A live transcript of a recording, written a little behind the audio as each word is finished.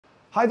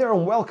Hi there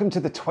and welcome to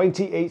the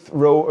 28th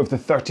row of the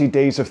 30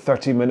 days of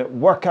 30-minute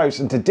workouts,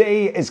 and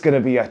today is going to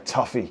be a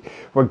toughie.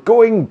 We're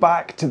going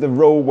back to the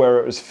row where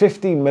it was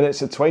 15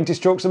 minutes at 20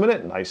 strokes a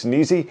minute, nice and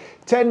easy,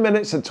 10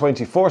 minutes at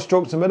 24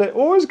 strokes a minute,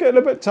 oh it's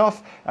getting a bit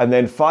tough, and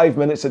then 5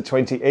 minutes at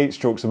 28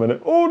 strokes a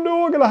minute, oh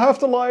no I'm going to have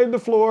to lie on the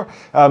floor.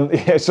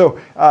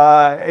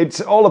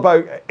 It's all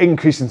about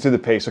increasing through the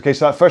pace. Okay,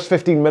 so that first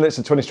 15 minutes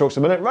at 20 strokes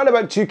a minute, right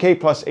about 2k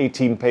plus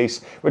 18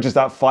 pace, which is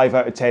that 5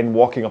 out of 10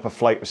 walking up a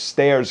flight of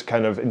stairs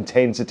kind of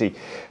intensity.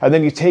 And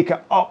then you take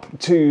it up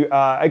to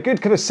a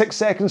good kind of 6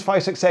 seconds,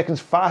 5-6 seconds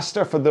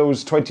faster for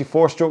those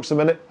 24 strokes a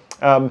minute.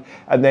 And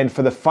then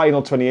for the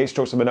final 28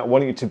 strokes a minute, I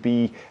want you to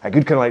be a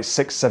good kind of like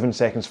 6-7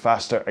 seconds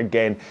faster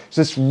again.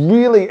 So this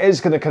really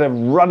is going to kind of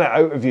run it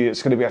out of you.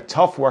 It's going to be a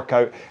tough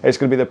workout. It's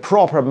going to be the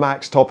proper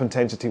max top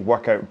intensity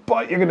workout,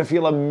 but you're going to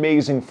feel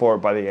amazing for it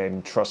by the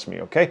end, trust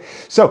me, okay?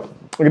 So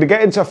we're going to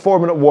get into a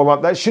 4-minute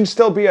warm-up. That should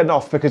still be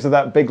enough because of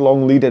that big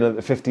long lead in at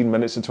the 15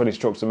 minutes and 20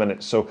 strokes a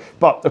minute. So,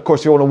 but of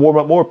course, if you want to warm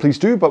up more, please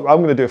do, but I'm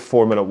going to do a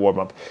 4-minute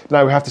warm-up.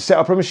 Now we have to set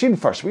up our machine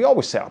first. We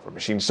always set up our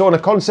machine. So on a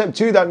concept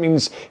 2, that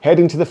means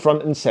heading to the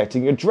front and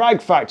setting your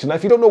drag factor. Now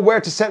if you don't know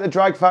where to set the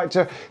drag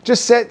factor,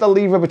 just set the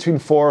lever between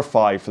 4 or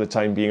 5 for the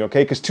time being,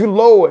 okay? Because too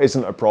low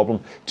isn't a problem.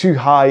 Too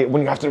high,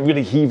 when you have to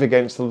really heave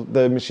against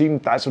the machine,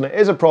 that's when it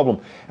is a problem.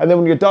 And then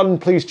when you're done,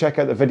 please check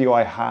out the video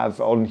I have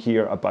on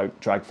here about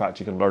drag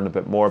factor. You can learn a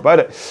bit more about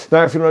it.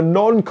 Now if you're on a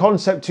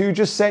non-concept 2,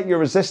 just set your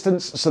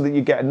resistance so that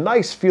you get a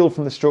nice feel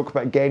from the stroke,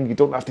 but again, you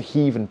don't have to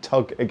heave and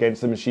tug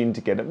against the machine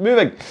to get it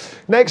moving.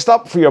 Next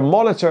up, for your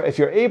monitor, if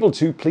you're able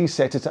to, please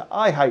set it to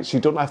eye height so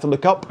you don't have to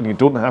look up and you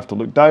don't have to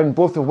look down,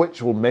 both of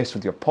which will mess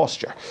with your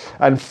posture.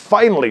 And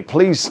finally,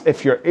 please,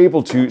 if you're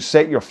able to,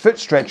 set your foot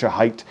stretcher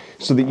height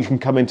so that you can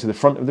come into the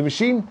front of the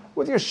machine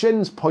with your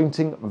shins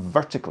pointing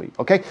vertically,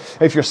 okay?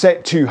 If you're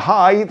set too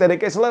high, then it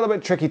gets a little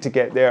bit tricky to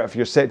get there. If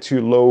you're set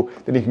too low,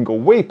 then you can go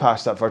way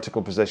past that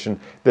vertical position.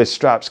 The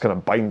straps kind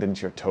of bind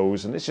into your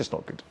toes and it's just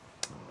not good.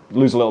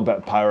 Lose a little bit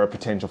of power,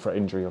 potential for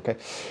injury, okay?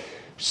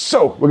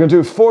 So we're going to do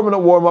a 4-minute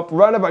warm-up,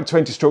 around about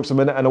 20 strokes a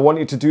minute, and I want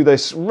you to do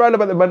this right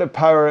about the amount of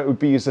power it would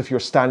be as if you're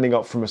standing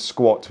up from a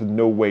squat with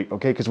no weight,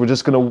 okay? Because we're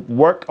just going to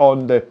work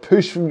on the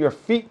push from your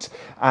feet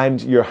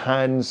and your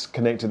hands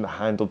connecting the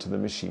handle to the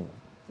machine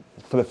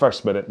for the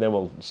first minute, then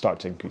we'll start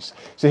to increase.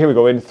 So here we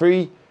go, in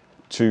 3,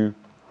 2,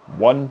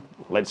 1,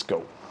 let's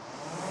go.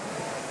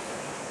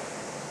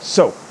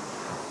 So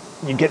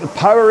you get the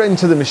power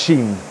into the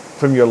machine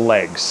from your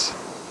legs.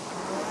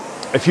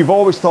 If you've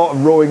always thought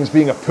of rowing as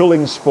being a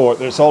pulling sport,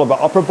 that it's all about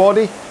upper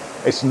body,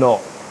 it's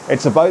not.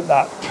 It's about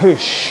that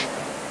push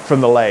from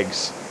the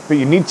legs. But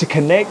you need to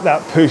connect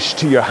that push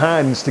to your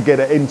hands to get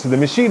it into the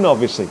machine,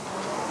 obviously.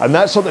 And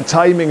that's what the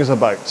timing is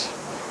about.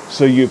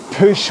 So you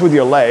push with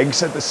your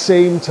legs, at the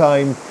same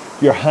time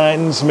your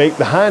hands make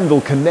the handle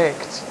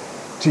connect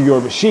to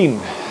your machine.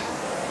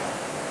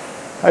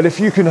 And if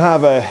you can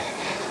have a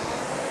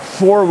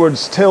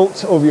forwards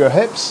tilt over your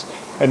hips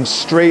and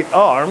straight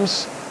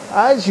arms,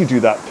 as you do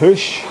that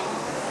push,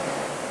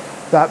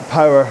 that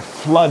power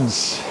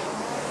floods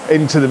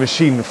into the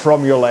machine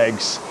from your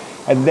legs,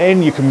 and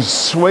then you can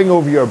swing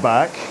over your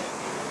back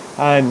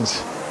and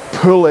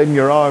pull in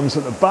your arms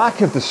at the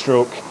back of the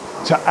stroke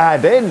to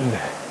add in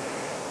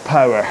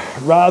power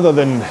rather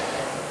than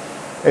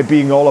it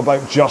being all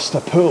about just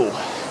a pull.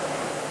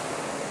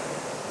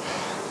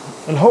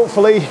 And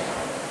hopefully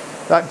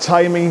that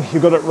timing, you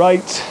got it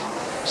right,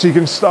 so you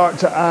can start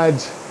to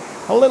add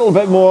a little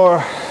bit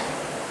more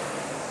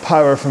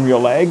power from your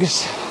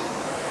legs.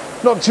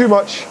 Not too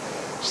much,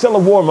 still a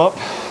warm-up.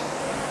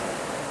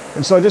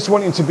 And so I just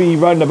want you to be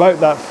round about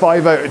that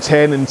 5 out of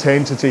 10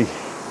 intensity.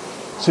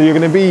 So you're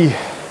going to be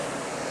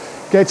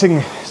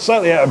getting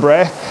slightly out of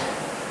breath.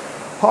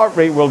 Heart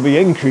rate will be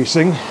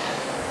increasing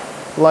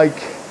like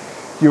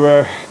you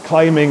were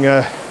climbing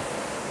a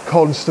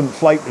constant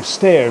flight of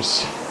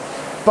stairs.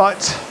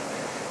 But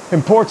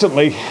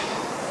importantly,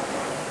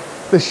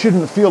 this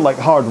shouldn't feel like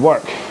hard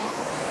work.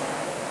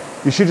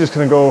 You should just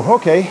kind of go,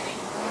 okay,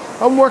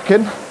 I'm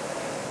working.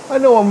 I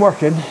know I'm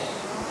working,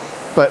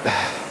 but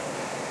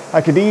I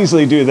could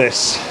easily do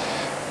this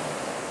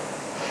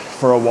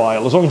for a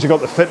while. As long as you've got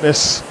the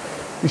fitness,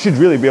 you should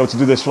really be able to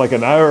do this for like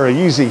an hour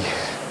easy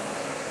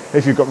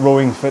if you've got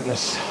rowing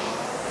fitness.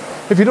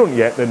 If you don't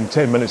yet, then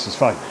 10 minutes is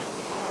fine.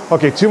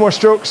 Okay, 2 more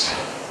strokes.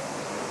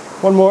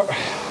 1 more.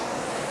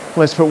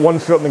 Let's put 1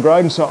 foot on the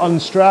ground. So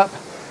unstrap,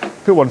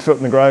 put 1 foot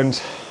on the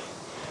ground,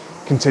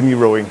 continue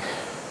rowing.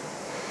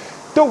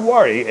 Don't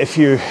worry if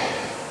you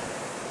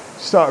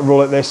start a row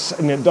like this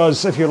and it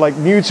does, if you're like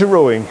new to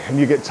rowing and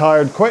you get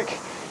tired quick,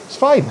 it's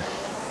fine.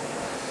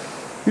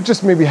 You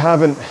just maybe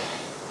haven't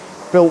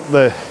built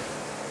the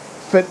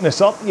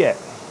fitness up yet.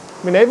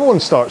 I mean,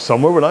 everyone starts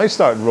somewhere. When I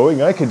started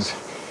rowing,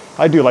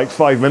 I'd do like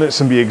 5 minutes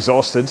and be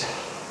exhausted.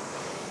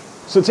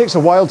 So it takes a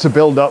while to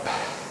build up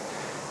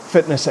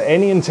fitness at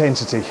any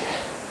intensity.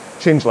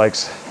 Change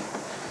legs.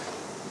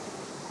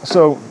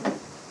 So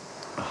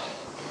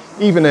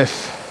even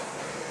if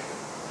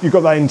you've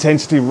got that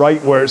intensity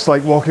right where it's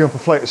like walking up a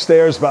flight of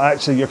stairs, but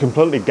actually you're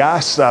completely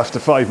gassed after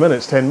 5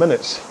 minutes, 10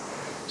 minutes.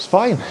 It's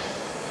fine.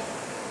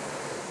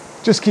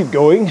 Just keep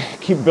going,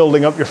 keep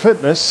building up your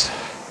fitness,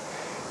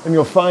 and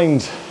you'll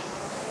find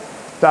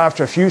that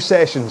after a few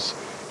sessions,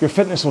 your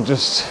fitness will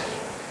just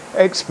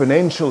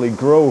exponentially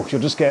grow.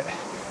 You'll just be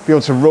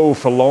able to row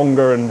for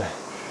longer and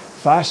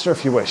faster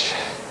if you wish.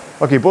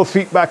 Okay, both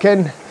feet back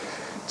in,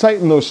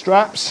 tighten those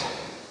straps,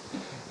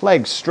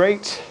 legs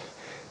straight,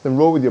 then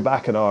row with your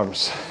back and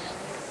arms.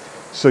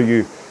 So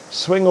you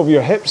swing over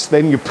your hips,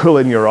 then you pull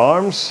in your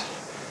arms,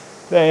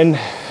 then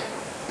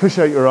push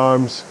out your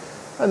arms,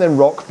 and then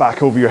rock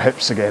back over your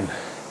hips again.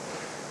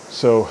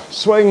 So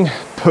swing,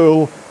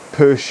 pull,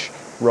 push,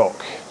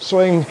 rock.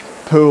 Swing,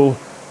 pull,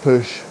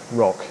 push,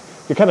 rock.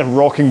 You're kind of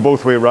rocking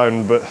both way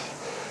around, but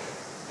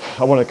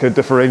I want to kind of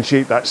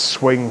differentiate that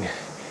swing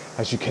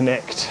as you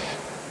connect.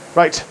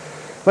 Right,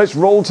 let's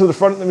roll to the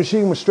front of the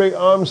machine with straight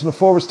arms and a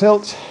forwards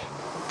tilt,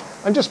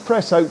 and just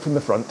press out from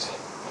the front.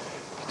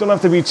 You don't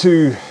have to be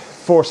too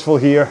forceful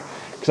here,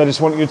 because I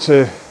just want you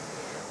to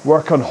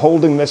work on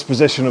holding this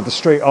position of the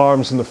straight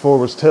arms and the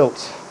forwards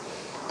tilt.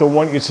 Don't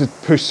want you to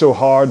push so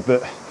hard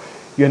that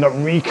you end up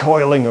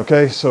recoiling,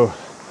 okay? So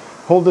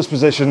hold this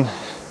position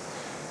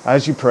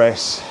as you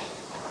press.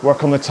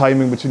 Work on the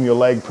timing between your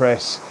leg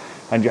press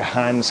and your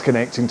hands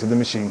connecting to the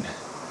machine.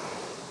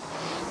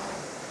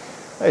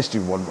 Let's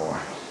do one more.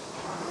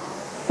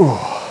 Ooh.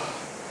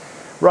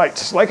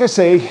 Right, like I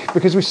say,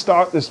 because we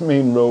start this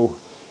main row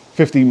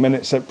 15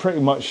 minutes at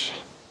pretty much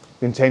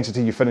the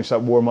intensity you finish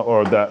that warm up,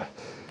 or that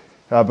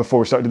before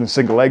we start doing the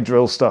single leg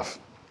drill stuff,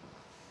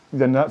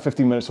 then that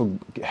 15 minutes will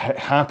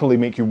happily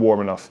make you warm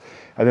enough.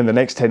 And then the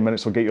next 10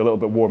 minutes will get you a little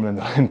bit warm.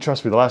 And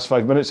trust me, the last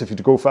 5 minutes, if you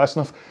go fast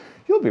enough,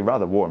 you'll be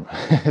rather warm.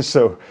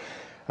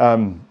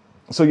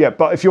 So yeah,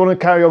 but if you want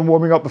to carry on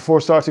warming up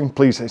before starting,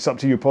 please, it's up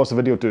to you. Pause the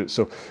video, do it.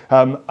 So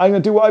I'm going to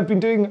do what I've been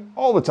doing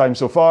all the time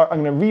so far.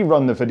 I'm going to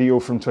rerun the video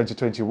from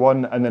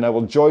 2021, and then I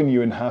will join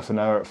you in half an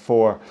hour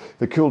for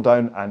the cool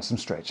down and some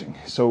stretching.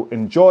 So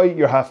enjoy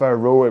your half-hour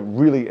row. It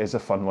really is a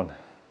fun one.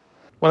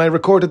 When I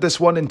recorded this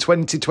one in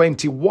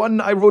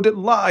 2021, I wrote it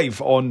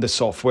live on the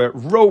software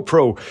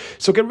RowPro.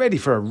 So get ready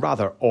for a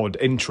rather odd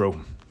intro.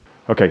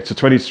 Okay, so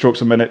 20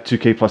 strokes a minute,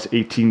 2K plus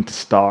 18 to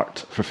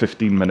start for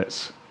 15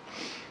 minutes.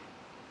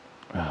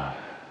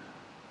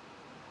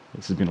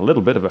 This has been a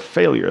little bit of a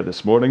failure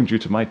this morning due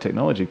to my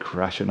technology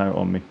crashing out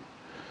on me.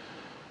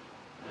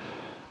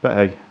 But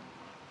hey,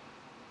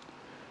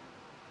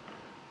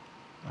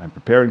 I'm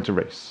preparing to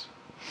race.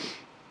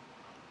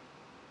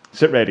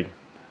 Sit ready.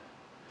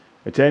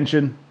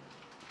 Attention,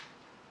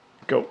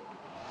 go.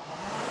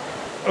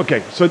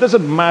 Okay, so it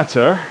doesn't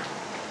matter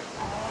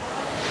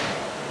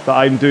that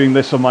I'm doing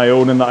this on my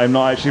own and that I'm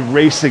not actually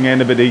racing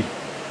anybody.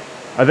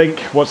 I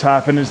think what's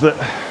happened is that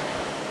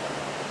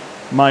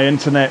my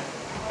internet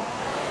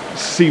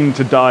seemed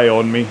to die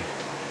on me,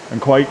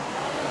 and quite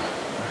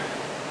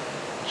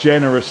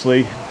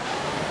generously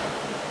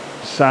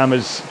Sam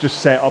has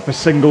just set up a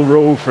single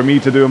row for me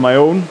to do on my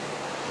own.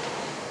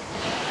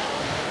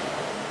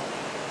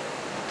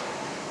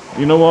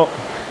 You know what?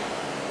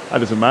 That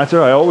doesn't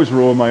matter. I always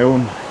row on my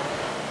own.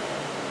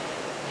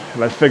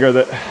 And I figure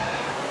that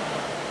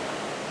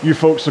you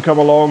folks will come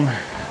along,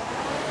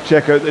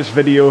 check out this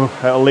video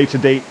at a later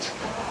date.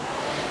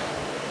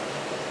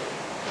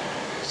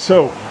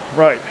 So,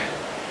 right,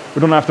 we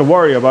don't have to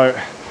worry about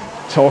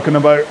talking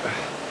about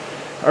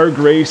our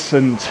grace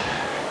and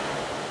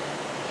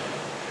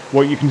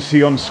what you can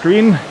see on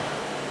screen,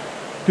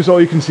 because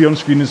all you can see on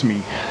screen is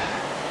me.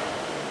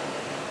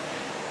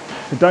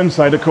 The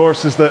downside, of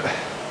course, is that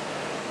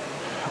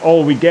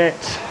all we get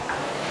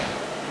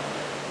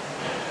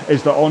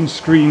is the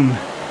on-screen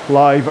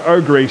live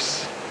Our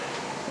Grace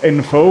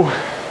info.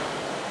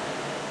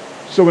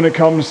 So when it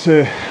comes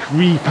to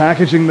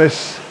repackaging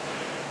this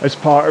as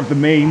part of the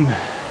main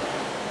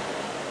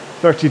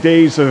 30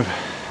 days of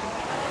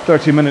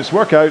 30 minutes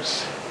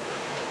workouts,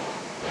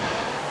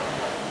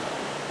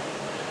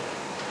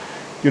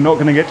 you're not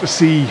going to get to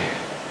see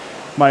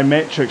my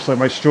metrics like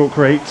my stroke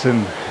rate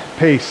and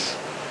pace.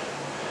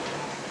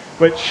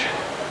 Which,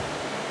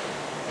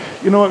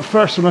 you know, at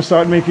first when I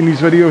started making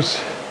these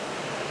videos,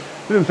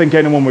 I didn't think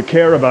anyone would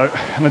care about,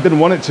 and I didn't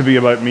want it to be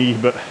about me,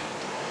 but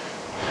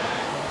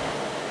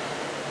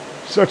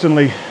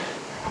certainly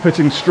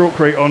putting stroke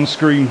rate on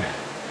screen,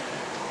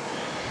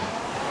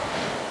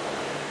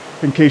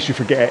 in case you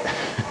forget,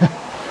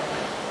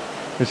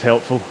 is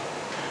helpful.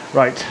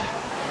 Right.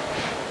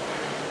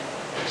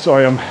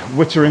 Sorry, I'm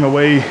wittering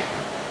away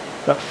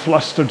that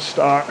flustered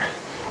start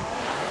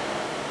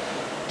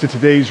to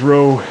today's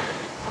row.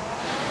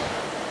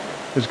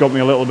 Has got me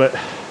a little bit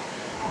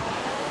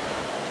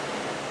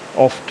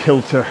off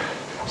kilter.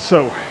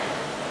 So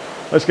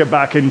let's get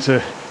back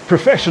into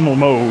professional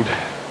mode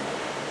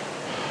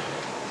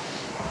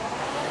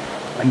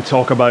and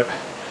talk about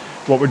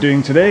what we're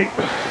doing today.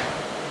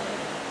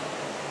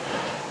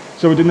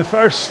 So we're doing the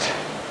first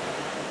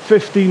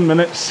 15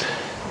 minutes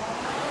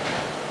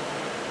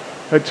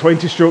at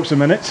 20 strokes a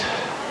minute,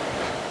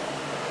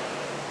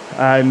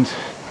 and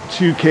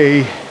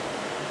 2K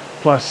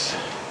plus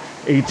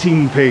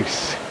 18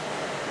 pace,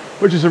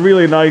 which is a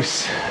really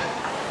nice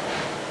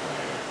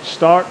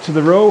start to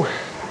the row.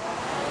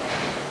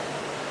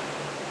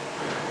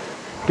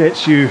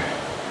 Gets you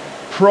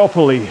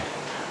properly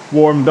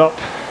warmed up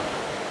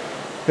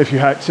if you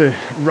had to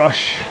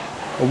rush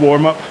a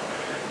warm-up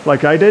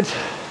like I did.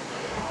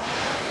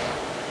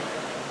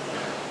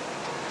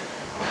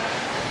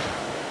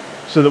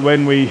 So that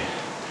when we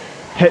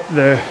hit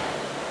the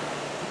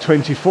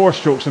 24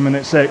 strokes a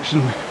minute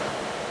section,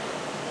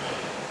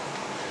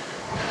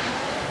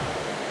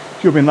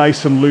 you'll be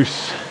nice and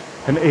loose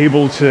and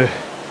able to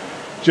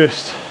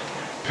just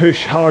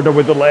push harder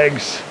with the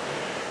legs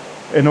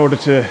in order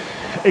to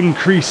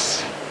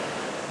increase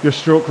your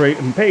stroke rate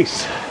and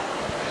pace.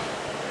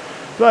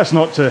 But that's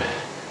not to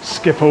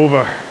skip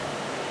over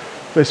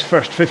this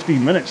first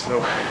 15 minutes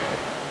though.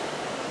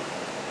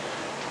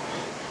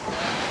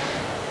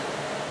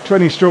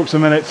 20 strokes a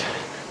minute,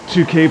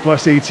 2K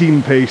plus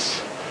 18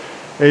 pace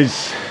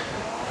is,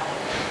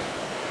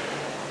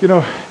 you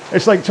know,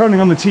 it's like turning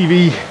on the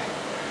TV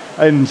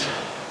and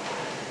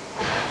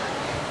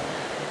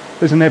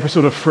there's an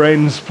episode of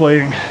Friends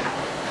playing.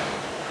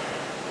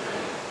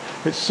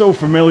 It's so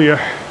familiar.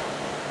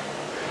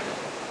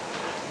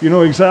 You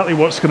know exactly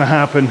what's going to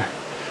happen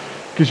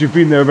because you've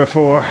been there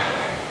before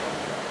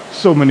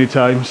so many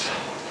times.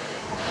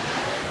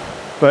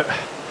 But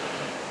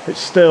it's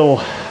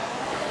still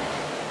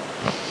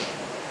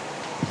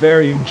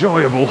very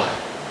enjoyable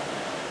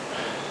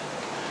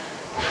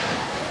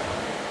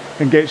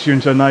and gets you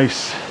into a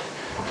nice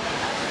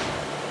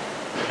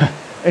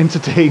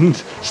entertained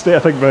state. I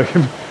think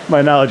my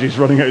analogy is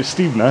running out of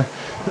steam now.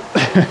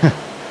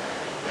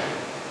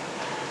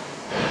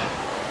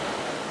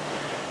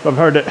 I've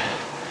heard it,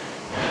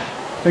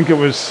 I think it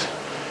was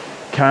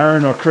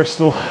Karen or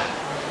Crystal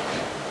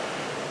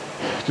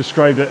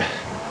described it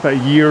about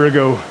a year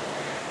ago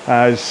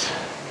as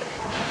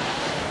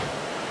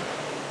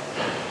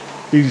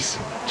these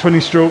 20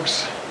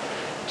 strokes,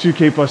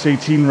 2K plus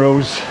 18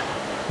 rows,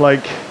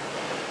 like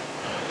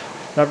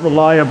that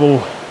reliable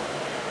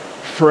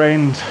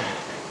friend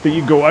that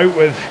you go out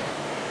with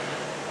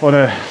on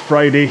a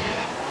Friday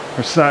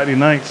or Saturday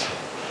night.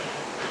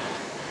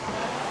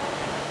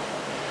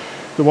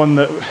 The one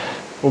that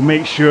will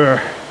make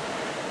sure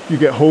you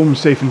get home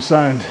safe and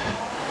sound.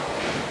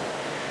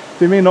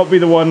 They may not be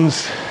the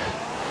ones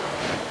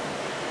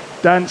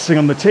dancing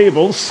on the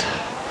tables,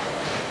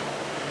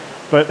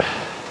 but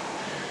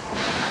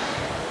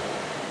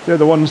they're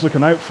the ones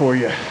looking out for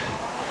you.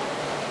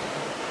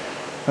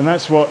 And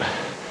that's what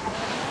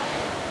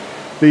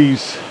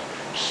these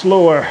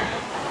slower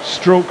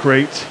stroke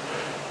rate,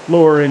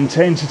 lower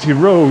intensity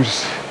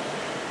rows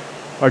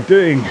are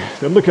doing.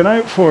 They're looking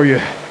out for you.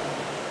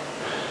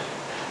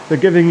 They're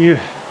giving you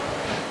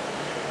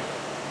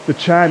the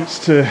chance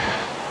to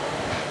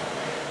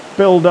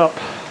build up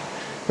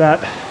that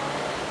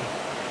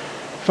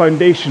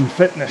foundation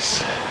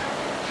fitness.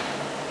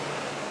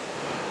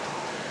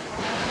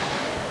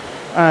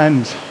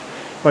 And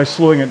by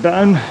slowing it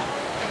down,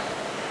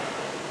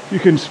 you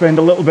can spend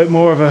a little bit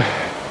more of a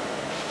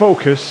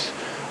focus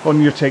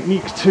on your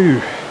technique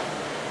too.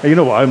 And you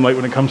know what I'm like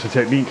when it comes to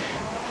technique.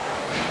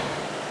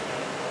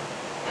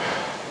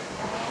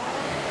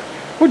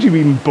 What do you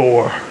mean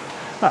bore?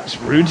 That's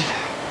rude.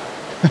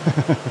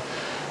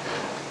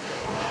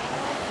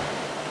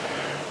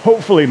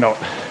 Hopefully not.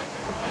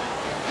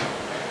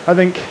 I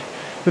think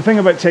the thing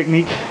about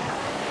technique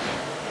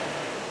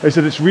is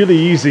that it's really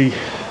easy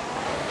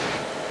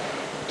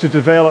to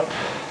develop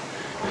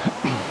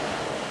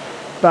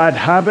bad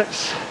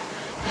habits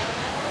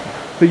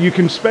that you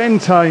can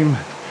spend time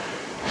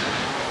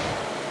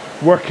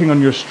working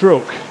on your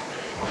stroke,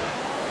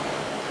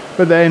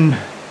 but then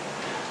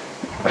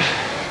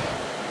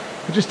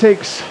it just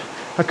takes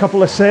a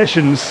couple of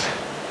sessions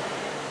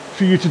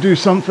for you to do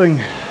something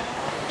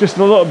just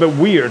a little bit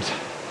weird,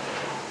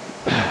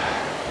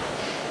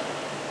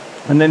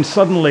 and then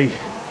suddenly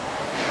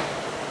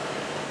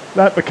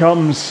that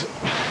becomes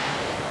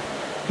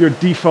your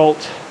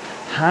default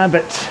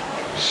habit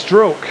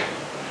stroke,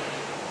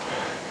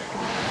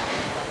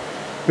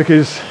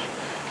 because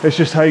it's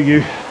just how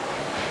you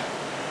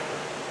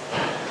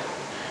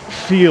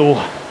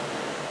feel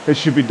it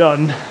should be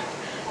done,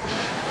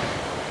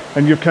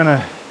 and you've kind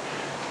of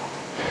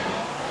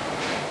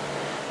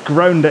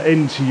ground it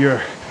into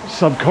your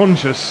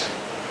subconscious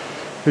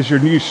as your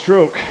new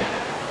stroke.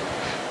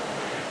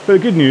 But the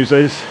good news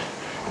is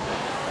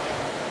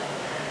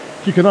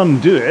you can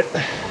undo it.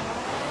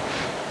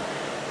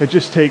 It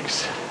just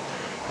takes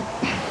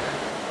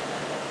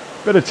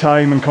a bit of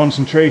time and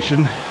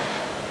concentration,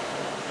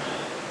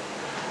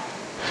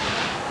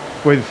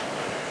 with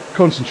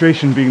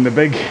concentration being the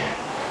big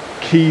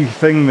key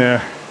thing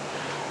there.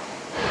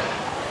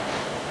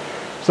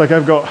 It's like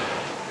I've got,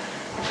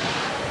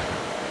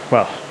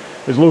 well,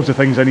 there's loads of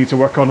things I need to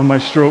work on in my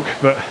stroke,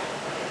 but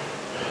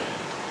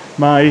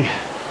my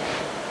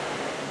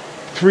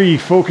 3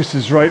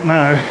 focuses right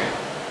now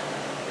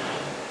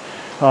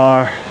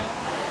are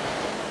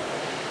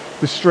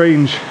the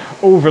strange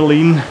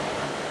overlean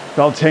that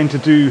I'll tend to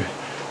do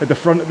at the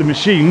front of the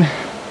machine,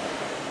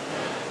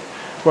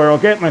 where I'll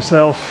get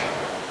myself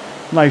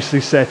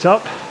nicely set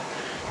up.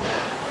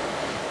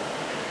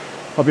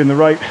 I'll be in the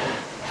right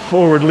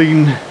forward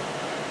lean,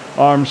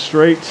 arms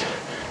straight.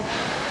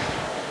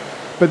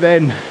 But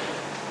then,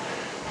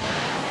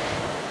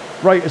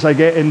 right as I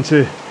get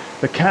into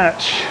the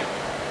catch,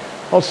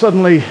 I'll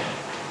suddenly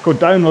go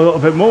down a little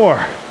bit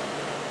more.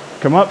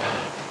 Come up,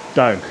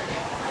 down.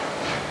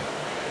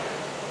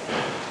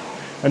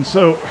 And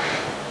so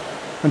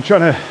I'm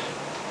trying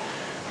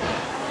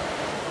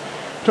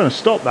to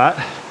stop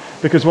that,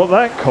 because what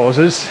that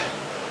causes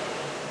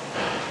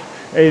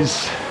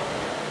is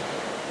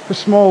a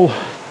small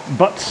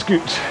butt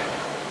scoot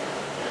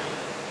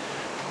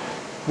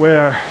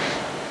where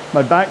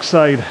my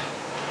backside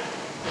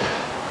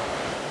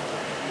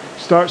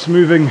starts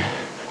moving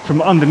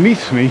from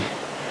underneath me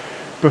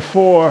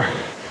before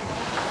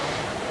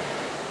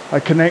I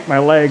connect my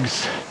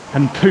legs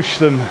and push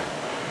them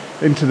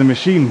into the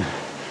machine.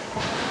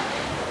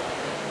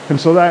 And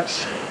so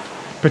that's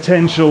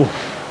potential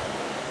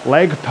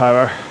leg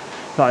power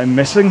that I'm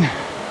missing,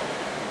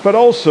 but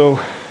also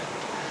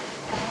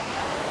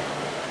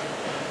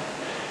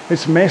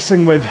it's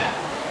messing with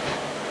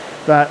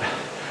that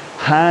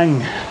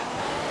hang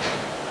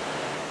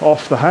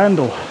off the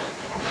handle,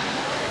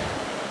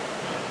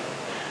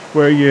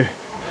 where you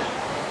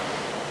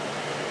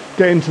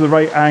get into the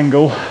right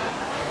angle,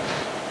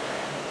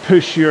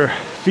 push your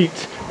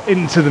feet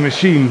into the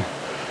machine,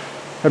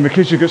 and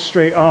because you've got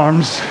straight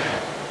arms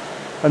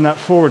and that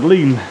forward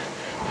lean,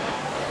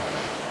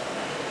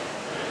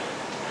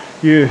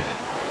 you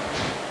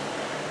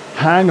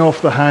hang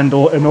off the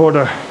handle in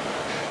order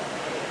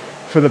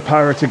for the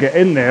power to get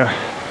in there,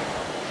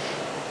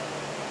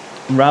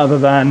 rather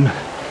than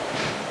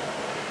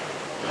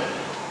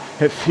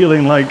it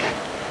feeling like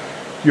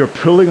you're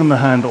pulling on the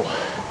handle.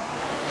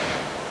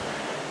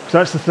 So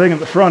that's the thing at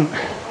the front.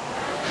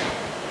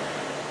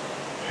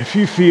 If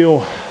you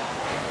feel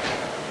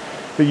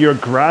that you're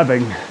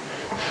grabbing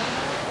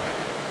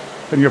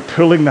and you're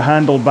pulling the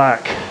handle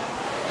back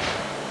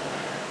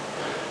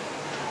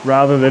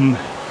rather than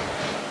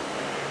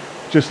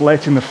just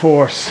letting the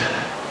force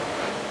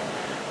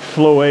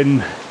flow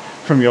in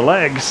from your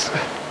legs,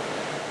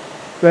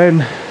 then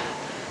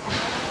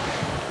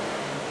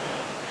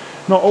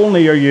not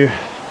only are you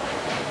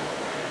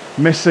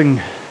missing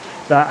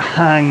that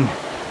hang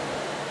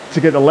to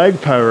get the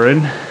leg power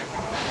in,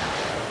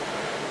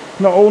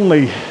 not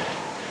only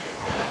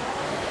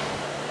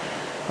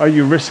are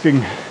you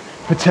risking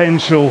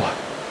potential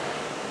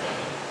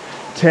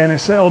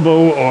tennis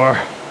elbow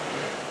or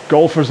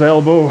golfer's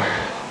elbow,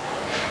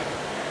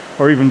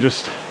 or even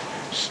just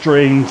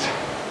strained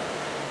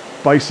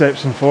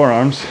biceps and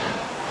forearms,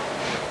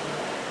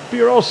 but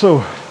you're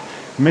also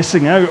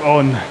missing out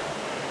on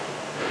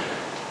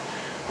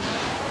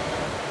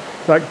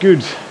that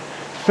good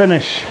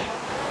finish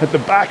at the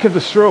back of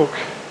the stroke.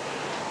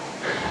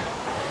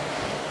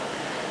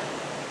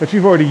 If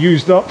you've already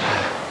used up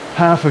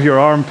half of your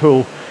arm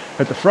pull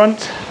at the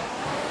front,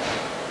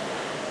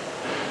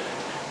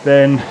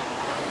 then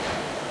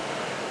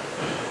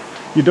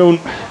you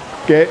don't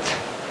get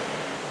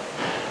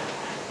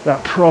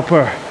that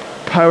proper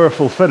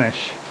powerful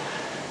finish.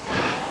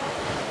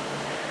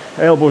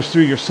 Elbows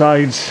through your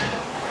sides,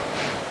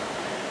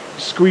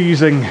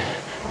 squeezing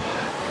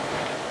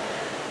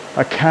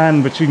a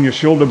can between your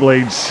shoulder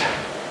blades.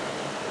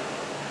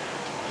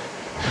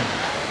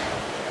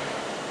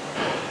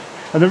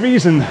 And the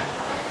reason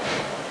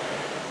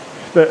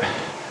that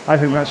I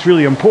think that's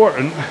really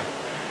important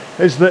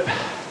is that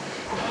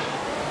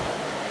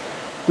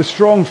the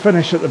strong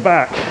finish at the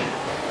back,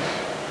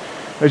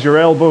 as your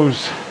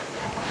elbows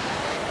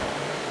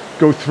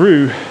go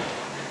through,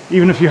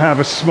 even if you have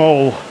a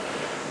small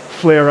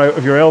flare out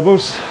of your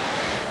elbows,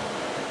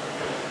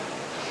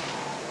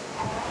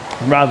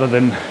 rather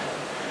than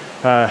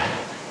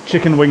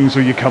chicken wings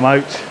where you come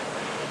out.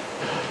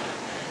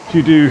 If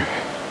you do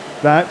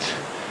that,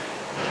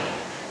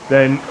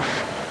 then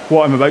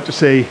what I'm about to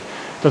say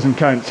doesn't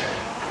count.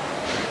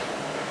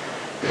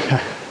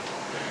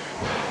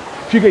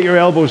 If you get your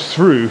elbows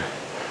through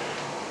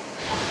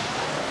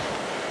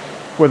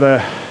with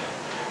a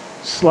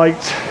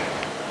slight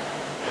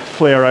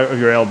flare out of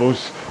your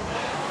elbows,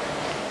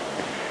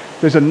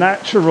 there's a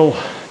natural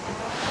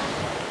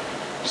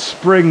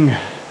spring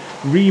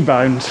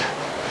rebound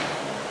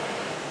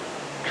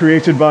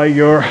created by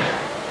your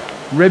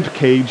rib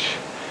cage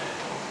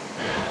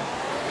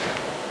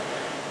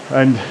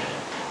and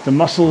the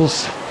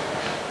muscles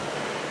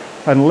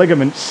and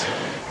ligaments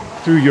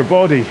through your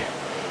body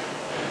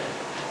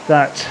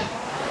that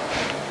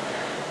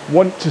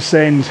want to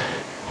send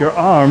your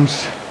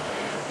arms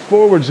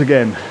forwards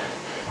again.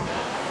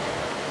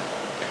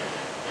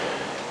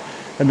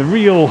 And the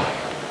real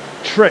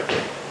trick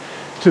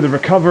to the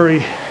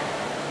recovery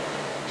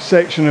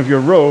section of your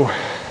row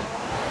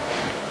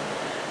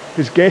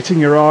is getting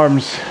your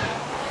arms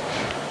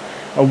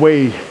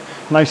away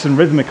nice and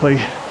rhythmically,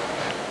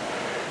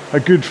 a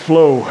good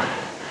flow,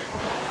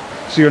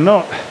 so you're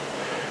not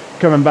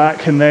coming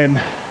back and then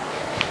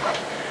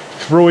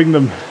throwing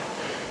them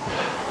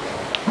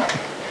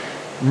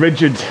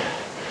rigid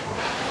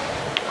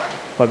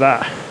like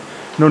that.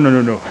 No, no,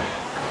 no, no.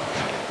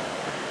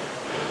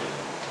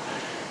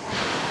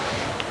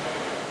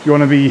 You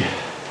want to be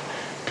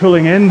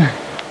pulling in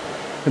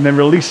and then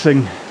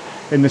releasing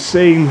in the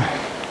same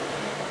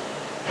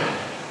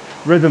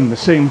rhythm, the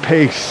same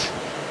pace.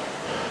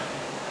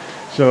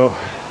 So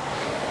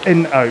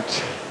in,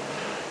 out,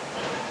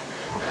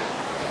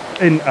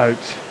 in,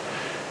 out.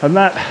 And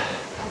that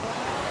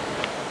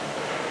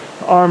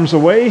arms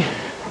away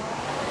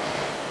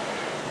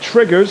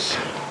triggers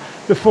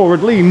the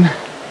forward lean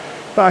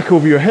back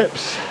over your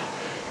hips,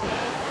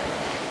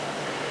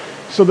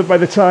 so that by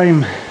the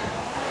time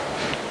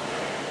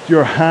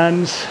your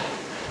hands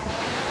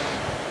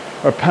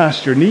are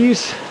past your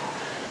knees,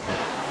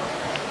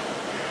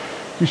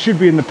 you should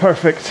be in the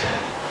perfect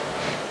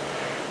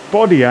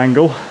body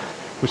angle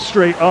with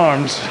straight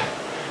arms,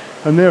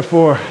 and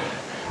therefore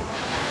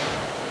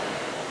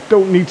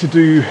don't need to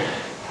do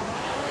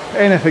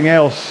anything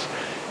else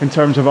in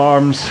terms of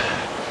arms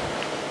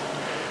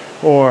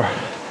or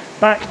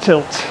back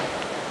tilt,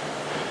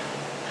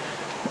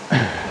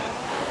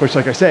 which,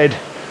 like I said,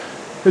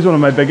 is one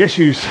of my big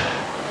issues.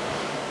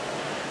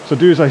 So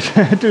do as I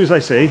do as I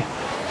say,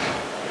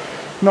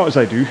 not as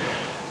I do.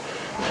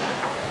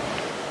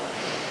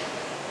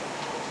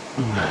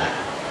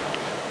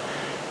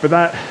 But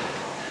that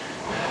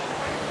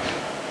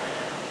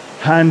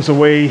hands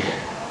away,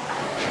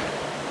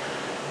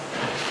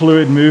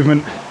 fluid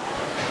movement,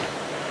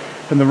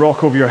 and the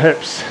rock over your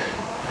hips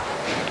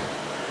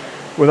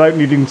without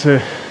needing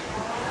to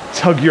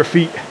tug your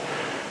feet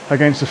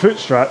against the foot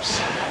straps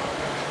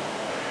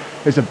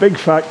is a big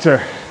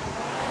factor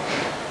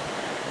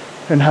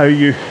in how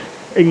you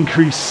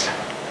increase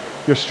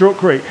your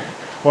stroke rate,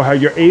 or how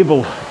you're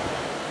able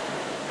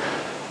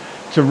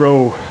to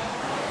row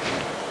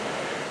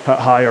at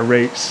higher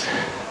rates.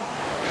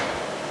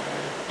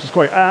 Which is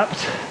quite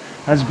apt,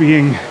 as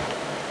being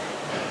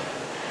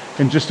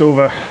in just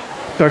over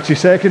 30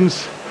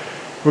 seconds,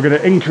 we're going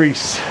to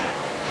increase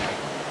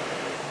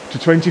to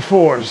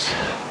 24s.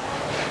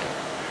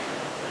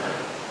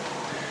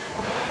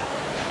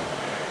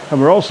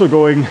 And we're also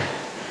going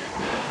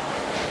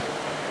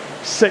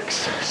 6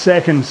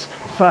 seconds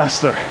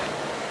faster.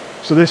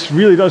 So this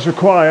really does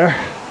require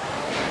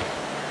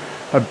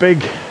a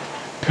big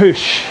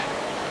push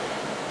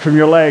from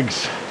your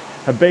legs,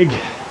 a big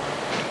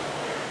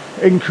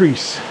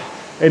increase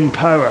in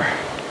power.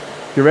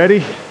 You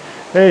ready?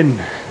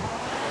 In,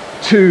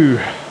 2,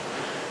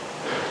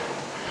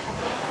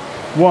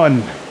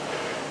 1.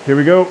 Here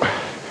we go.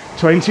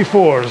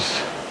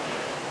 24s.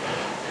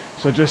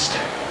 So just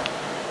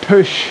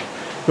push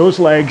those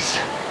legs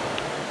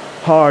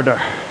harder.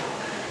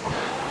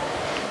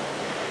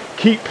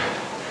 Keep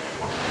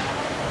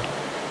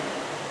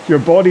your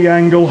body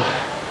angle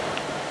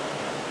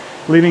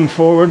leaning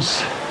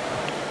forwards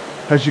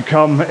as you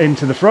come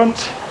into the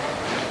front.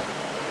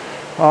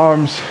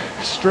 Arms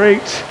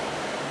straight.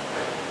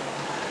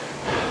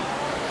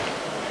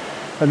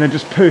 And then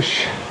just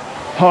push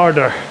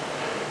harder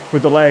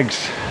with the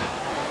legs.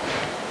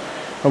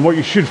 And what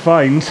you should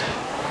find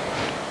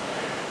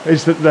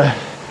is that the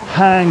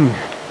hang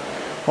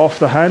off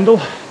the handle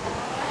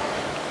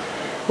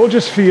will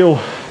just feel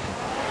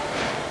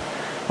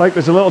like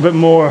there's a little bit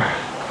more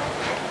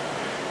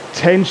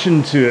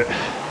tension to it.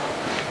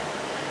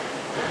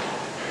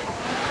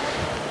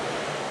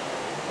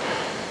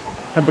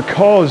 And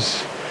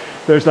because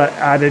there's that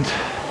added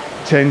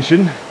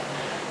tension,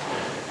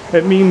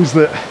 it means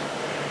that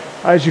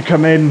as you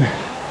come in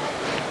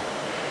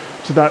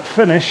to that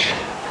finish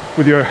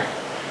with your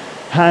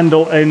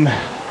handle in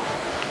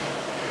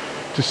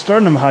to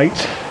sternum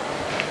height,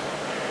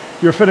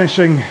 you're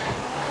finishing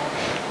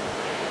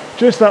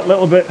just that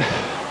little bit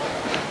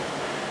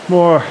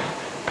more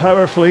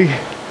powerfully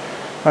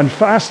and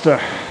faster.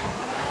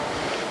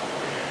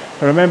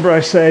 And remember, I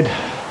said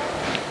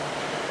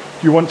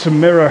you want to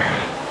mirror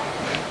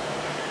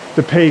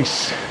the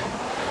pace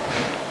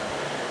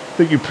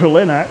that you pull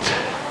in at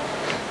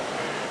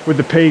with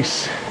the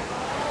pace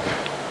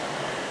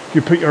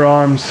you put your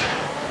arms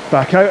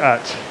back out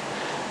at.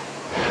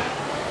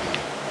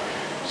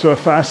 So a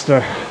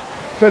faster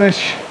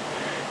finish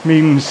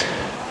means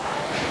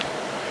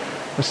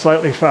a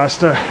slightly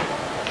faster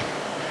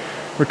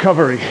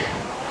recovery.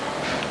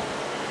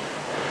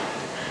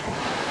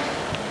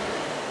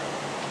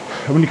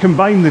 And when you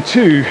combine the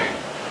two,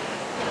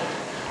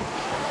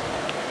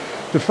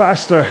 the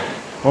faster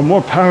or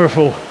more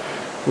powerful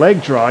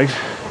leg drive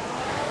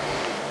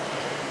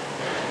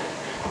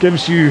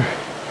gives you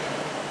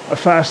a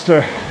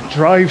faster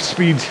drive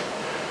speed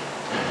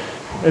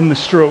in the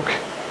stroke.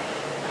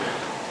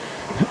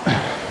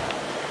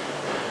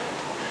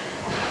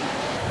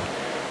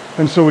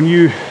 And so when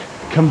you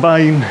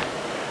combine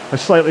a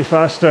slightly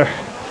faster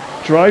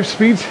drive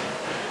speed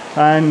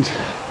and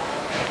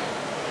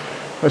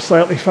a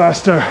slightly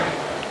faster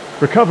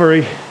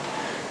recovery,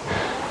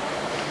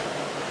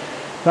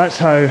 that's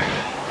how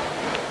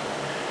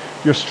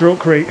your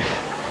stroke rate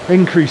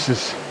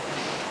increases.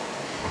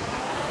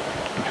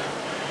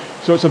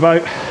 So it's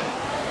about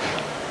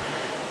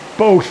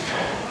both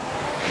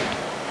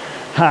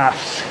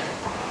halves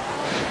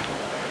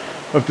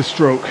of the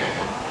stroke.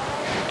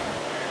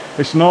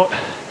 It's not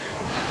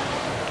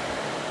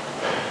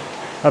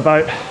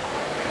about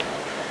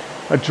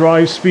a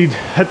drive speed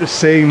at the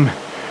same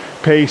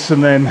pace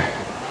and then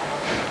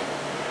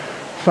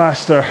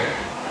faster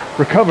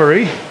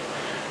recovery,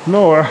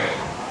 nor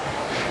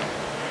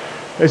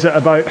is it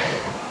about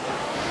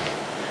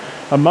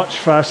a much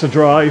faster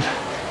drive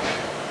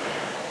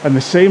and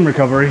the same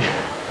recovery.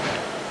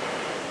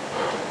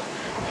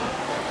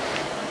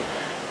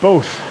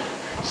 Both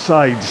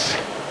sides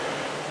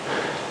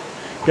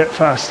get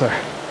faster.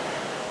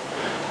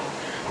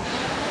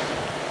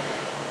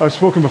 I've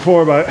spoken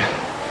before about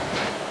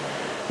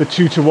the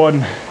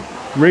 2-to-1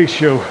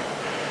 ratio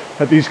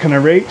at these kind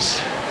of rates,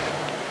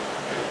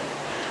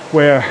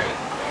 where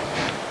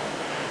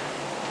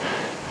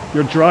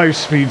your drive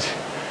speed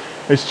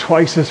is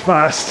twice as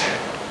fast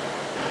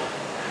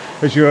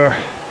as your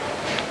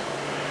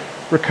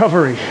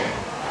recovery.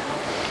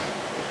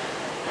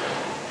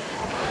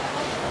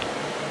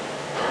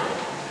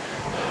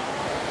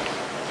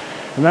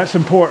 And that's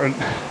important,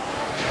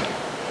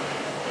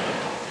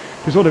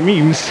 because what it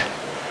means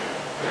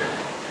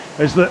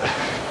is that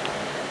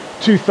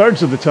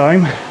 2/3 of the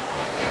time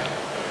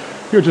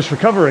you're just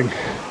recovering.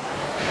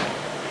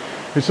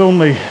 It's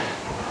only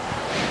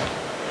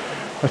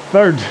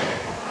 1/3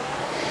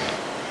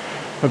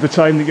 of the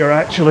time that you're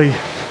actually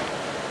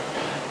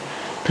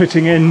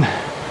putting in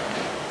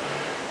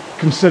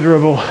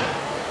considerable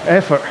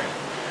effort.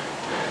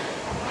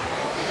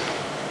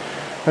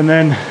 And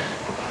then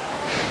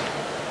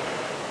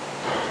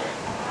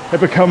it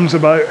becomes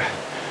about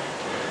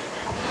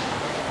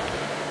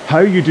how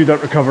you do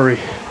that recovery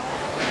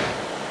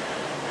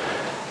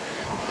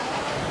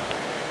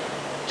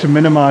to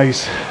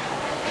minimize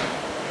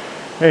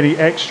any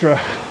extra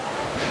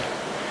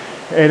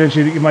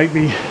energy that you might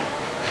be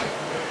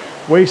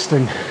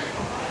wasting.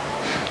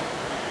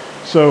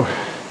 So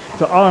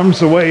the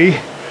arms away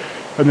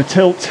and the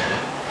tilt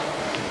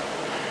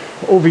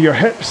over your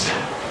hips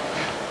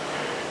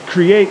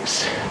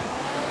creates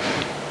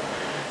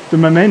the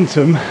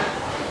momentum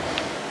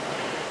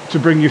to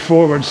bring you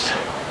forwards,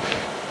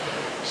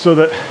 so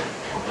that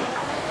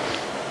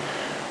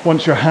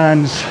once your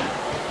hands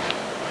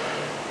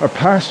are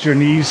past your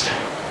knees,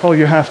 all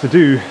you have to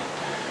do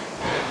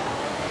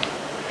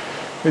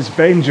is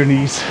bend your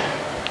knees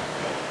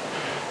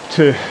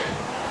to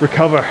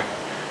recover.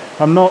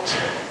 I'm not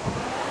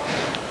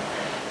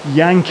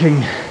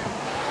yanking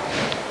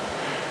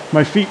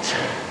my feet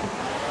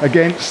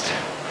against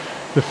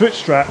the foot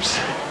straps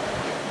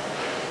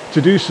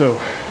to do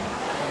so.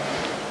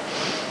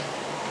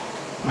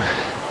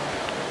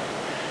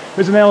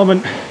 There's an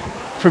element,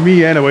 for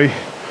me anyway,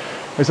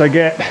 as I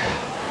get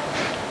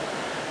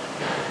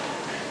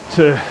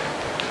to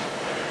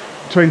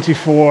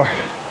 24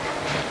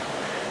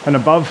 and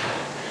above,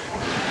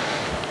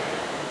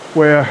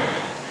 where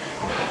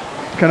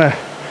kind of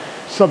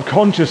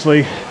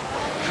subconsciously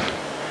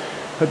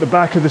at the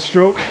back of the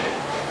stroke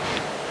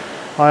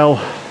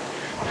I'll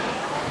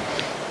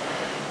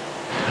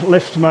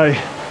lift my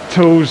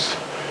toes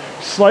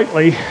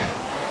slightly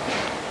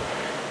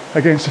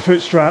against the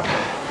foot strap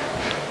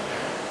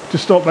to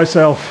stop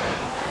myself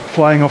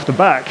flying off the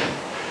back,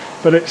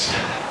 but it's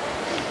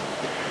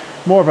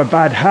more of a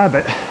bad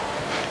habit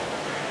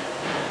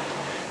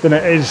than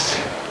it is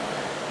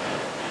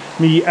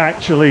me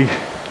actually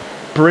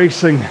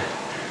bracing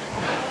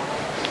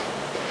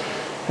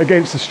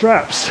against the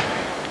straps.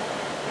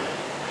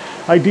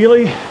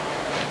 Ideally,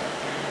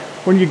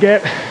 when you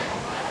get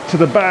to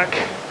the back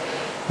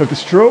of the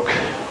stroke,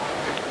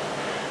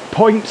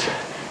 point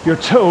your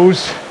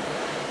toes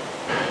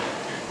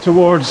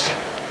towards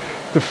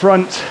the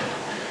front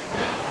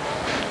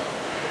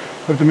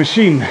of the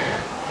machine,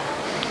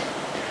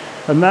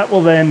 and that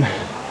will then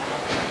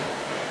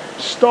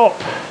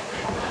stop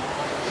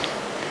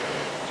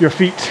your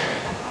feet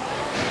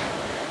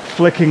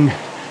flicking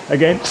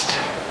against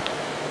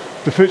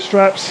the foot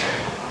straps,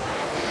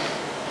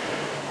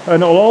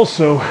 and it'll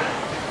also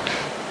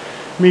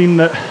mean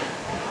that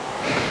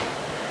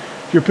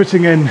you're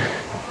putting in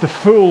the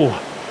full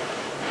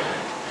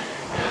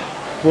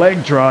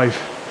leg drive,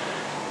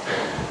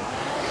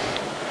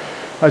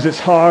 as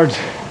it's hard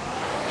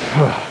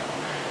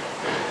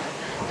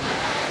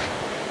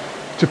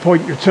to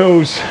point your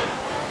toes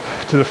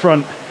to the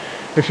front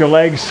if your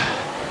legs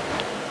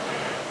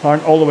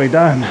aren't all the way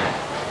down.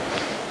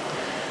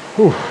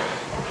 Whew.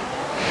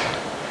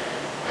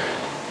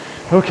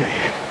 Okay,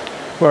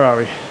 where are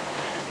we?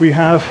 We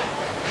have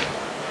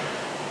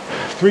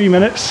 3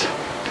 minutes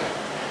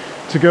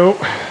to go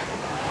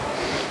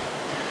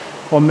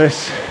on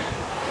this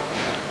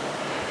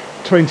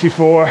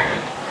 24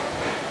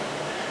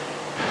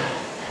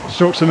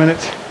 strokes a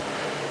minute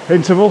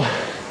interval.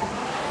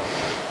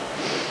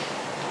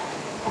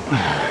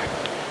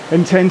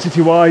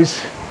 Intensity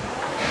wise,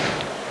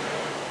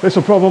 this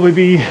will probably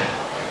be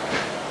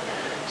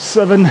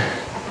 7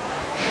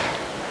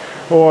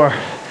 or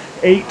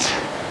 8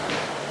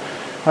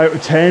 out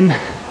of 10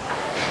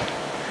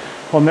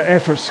 on the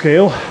effort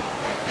scale,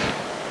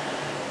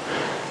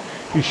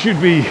 you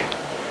should be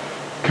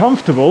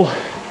comfortable,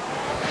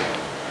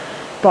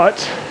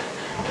 but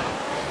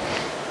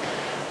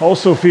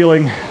also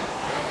feeling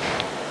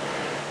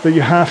that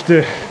you have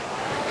to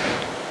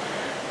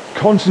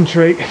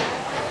concentrate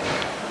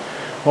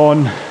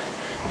on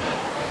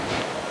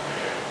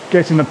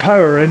getting the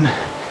power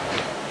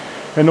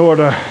in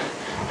order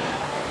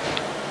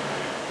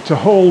to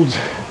hold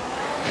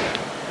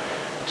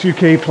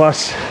 2K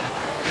plus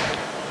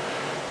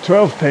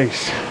 12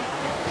 pace.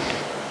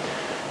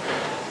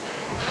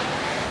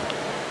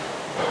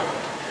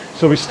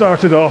 So we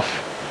started off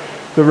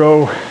the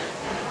row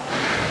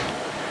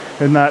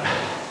in that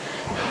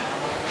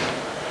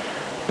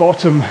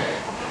bottom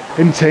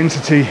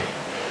intensity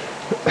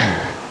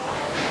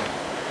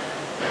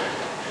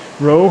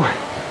row.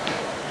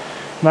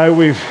 Now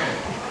we've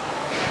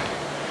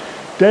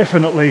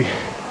definitely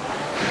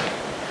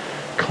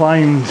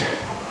climbed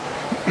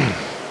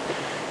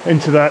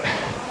into that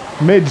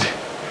mid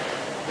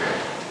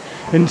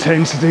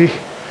intensity,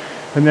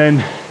 and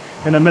then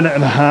in a minute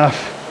and a half,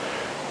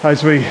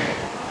 as we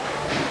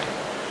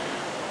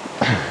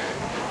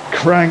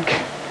crank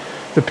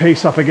the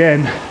pace up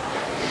again,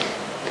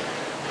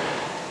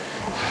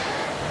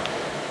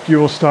 you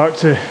will start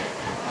to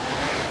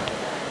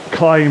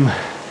climb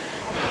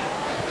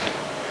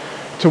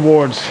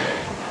towards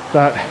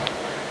that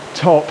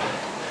top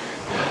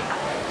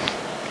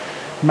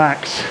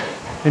max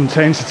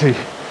intensity.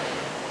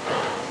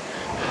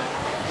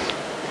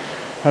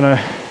 And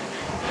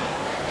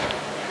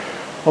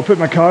I'll put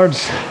my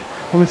cards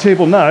on the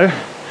table now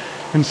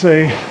and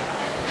say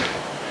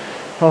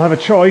I'll have a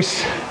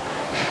choice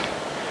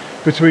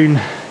between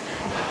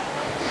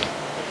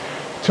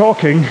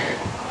talking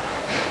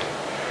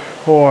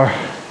or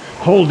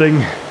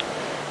holding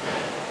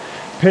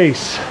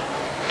pace.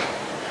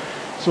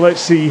 So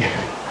let's see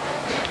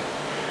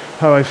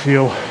how I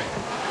feel.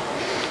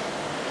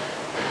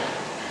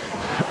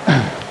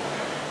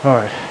 All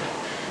right,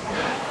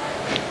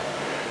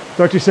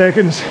 30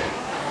 seconds,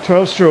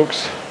 12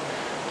 strokes.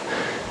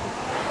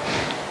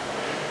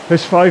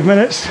 This 5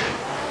 minutes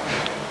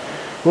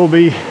will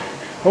be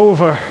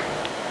over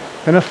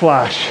in a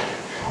flash.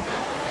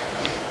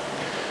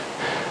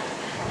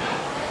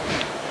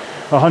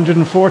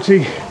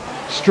 140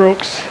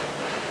 strokes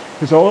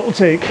is all it'll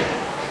take.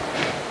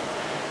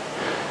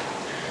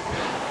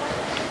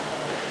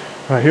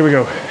 All right, here we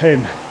go.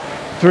 In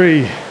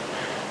 3,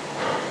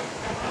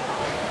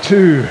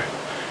 2,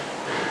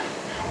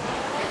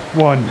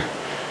 1.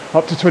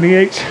 Up to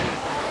 28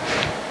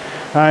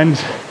 and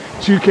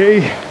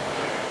 2K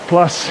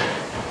plus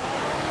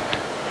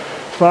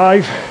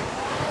 5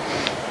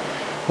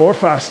 or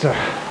faster.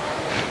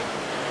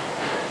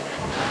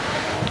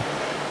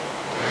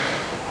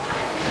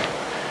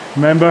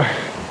 Remember,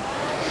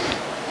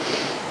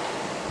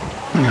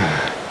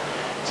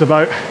 it's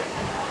about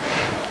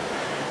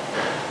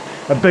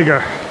a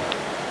bigger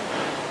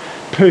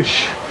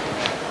push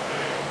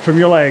from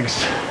your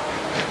legs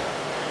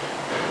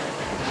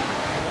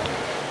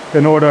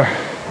in order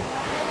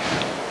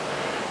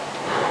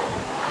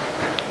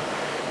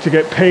to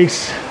get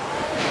pace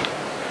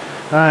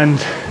and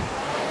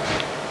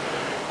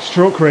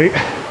stroke rate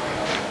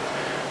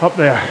up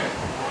there.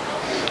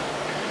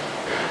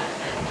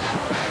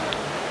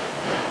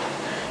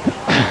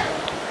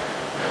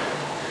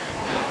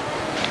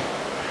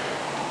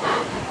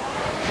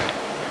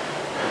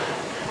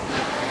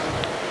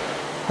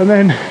 And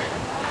then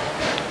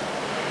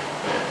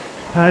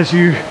as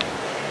you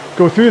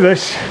go through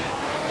this,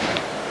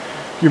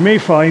 you may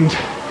find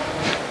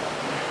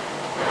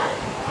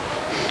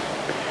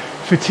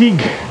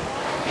fatigue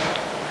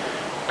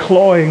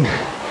clawing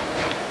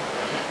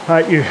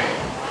at you.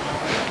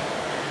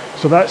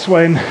 So that's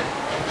when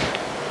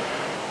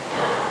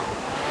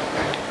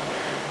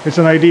it's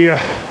an idea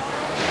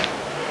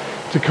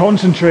to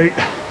concentrate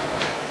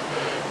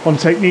on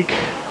technique.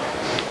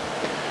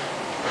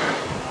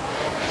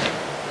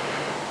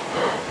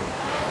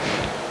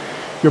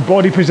 Your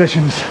body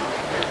positions,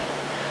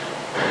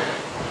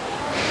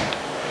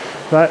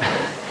 that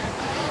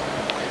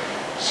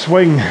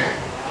swing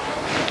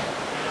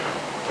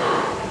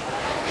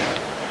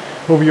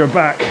over your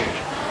back,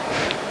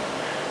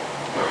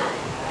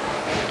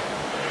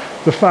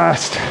 the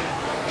fast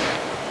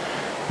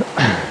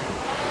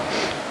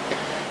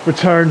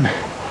return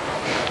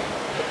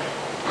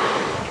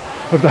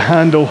of the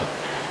handle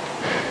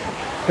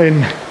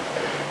in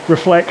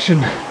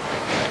reflection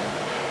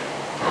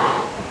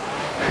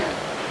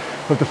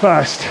of the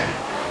fast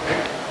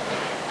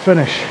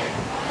finish.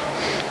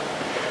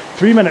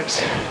 3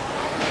 minutes.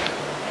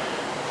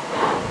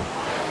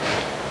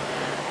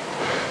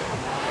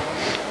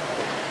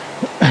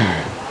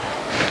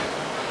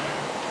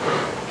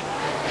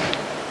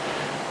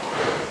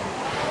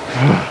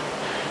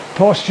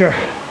 Posture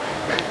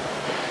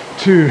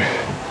 2.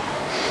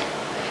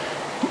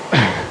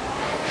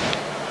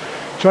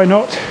 Try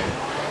not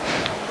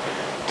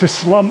to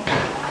slump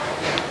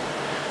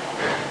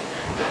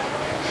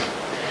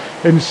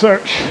in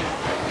search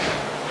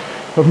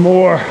of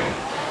more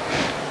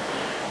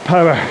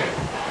power.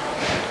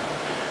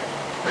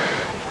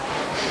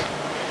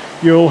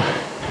 You'll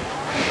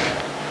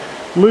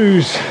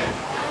lose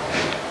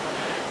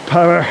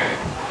power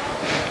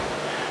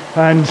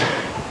and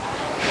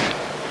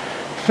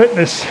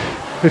fitness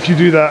if you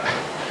do that.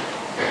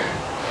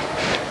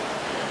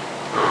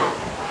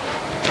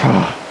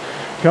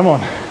 Come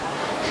on.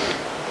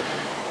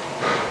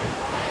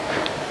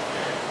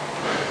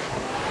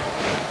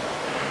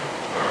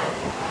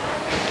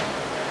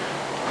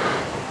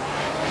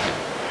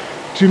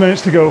 Two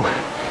minutes to go.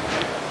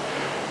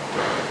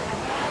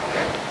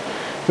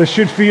 This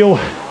should feel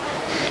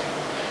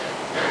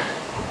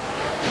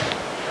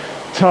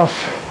tough,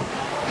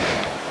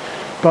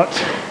 but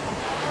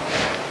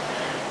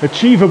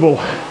achievable.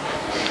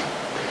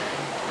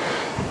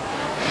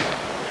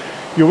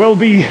 You will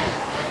be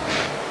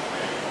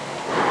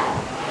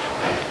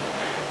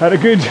at a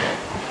good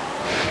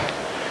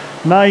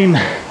 9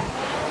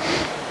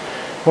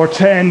 or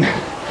 10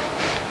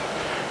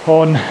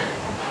 on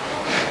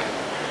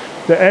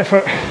the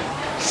effort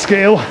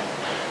scale,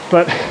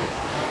 but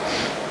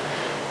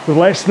with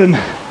less than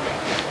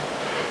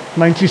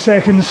 90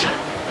 seconds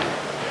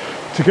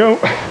to go.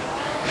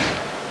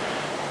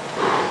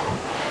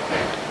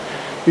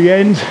 The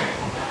end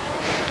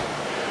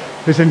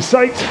is in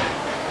sight,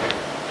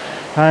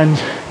 and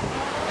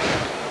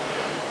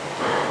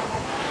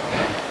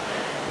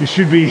you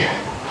should be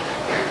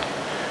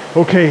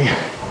okay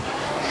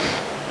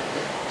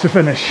to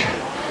finish.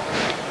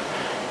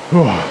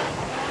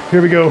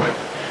 Here we go.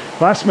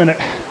 Last minute.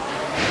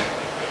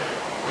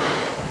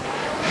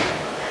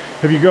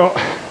 Have you got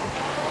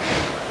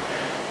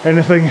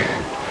anything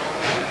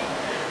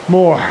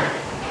more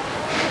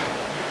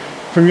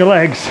from your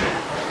legs?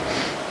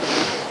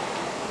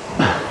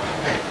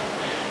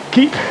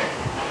 Keep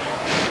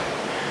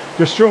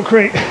your stroke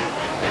rate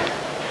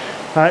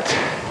at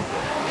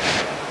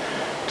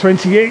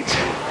 28,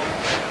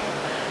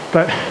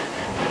 but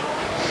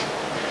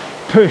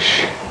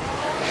push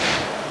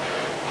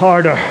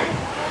harder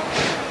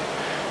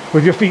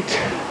with your feet.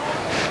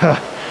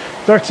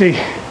 30.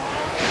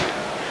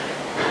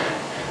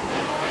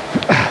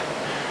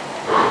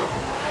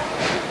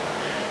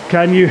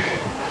 Can you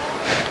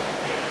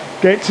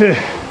get to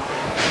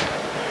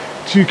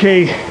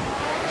 2K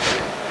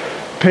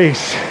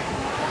pace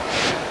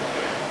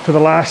for the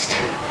last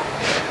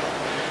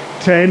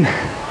 10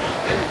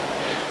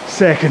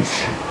 seconds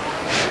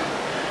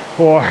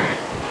or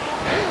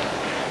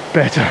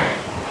better?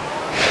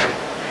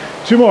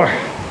 2 more.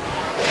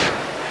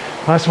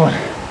 Last one.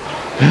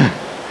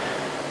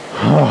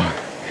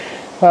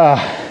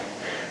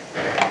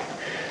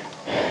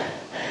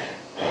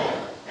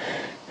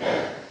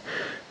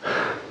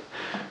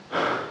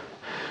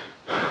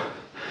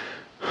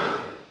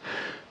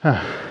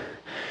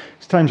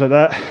 It's times like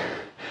that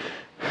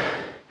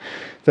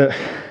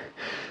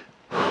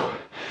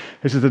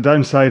this is the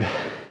downside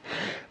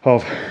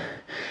of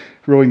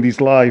rowing these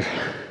live,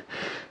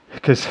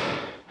 because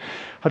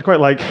I'd quite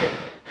like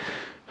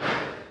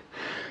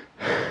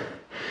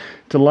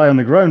to lie on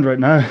the ground right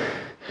now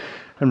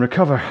and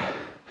recover.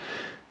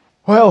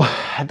 Well,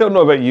 I don't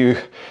know about you,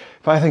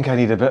 but I think I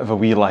need a bit of a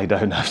wee lie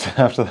down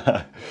after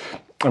that.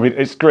 I mean,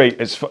 it's great,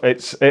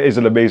 it is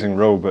an amazing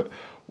row, but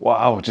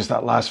wow, just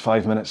that last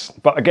 5 minutes.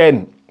 But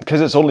again,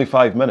 because it's only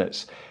 5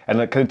 minutes, and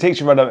it kind of takes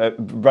you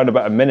around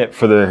about a minute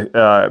for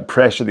the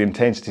pressure, the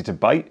intensity to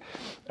bite,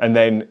 and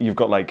then you've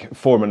got like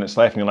 4 minutes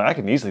left, and you're like, I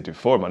can easily do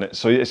 4 minutes.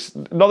 So it's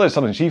not that it's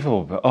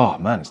unachievable, but oh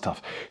man, it's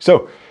tough.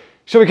 So,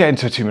 shall we get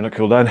into a 2 minute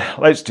cool down?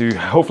 Let's do,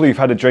 hopefully you've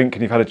had a drink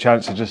and you've had a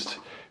chance to just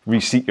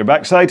reseat your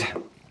backside.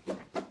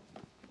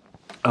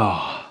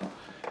 Oh,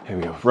 here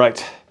we go,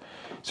 right.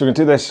 So we're going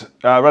to do this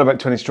around about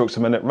 20 strokes a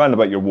minute, round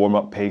about your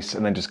warm-up pace,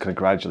 and then just kind of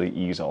gradually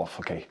ease off.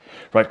 Okay,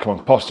 right, come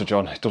on, posture,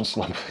 John, don't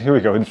slump. Here we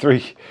go, in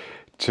 3,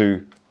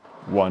 2,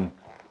 1,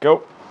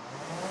 go.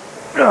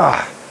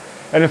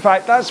 And in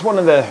fact, that's one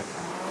of the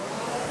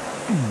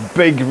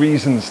big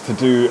reasons to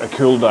do a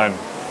cool down,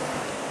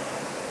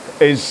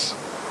 is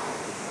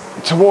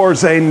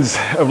towards ends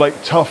of like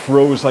tough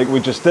rows like we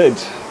just did,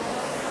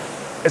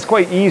 it's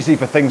quite easy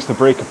for things to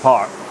break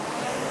apart.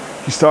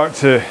 You start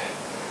to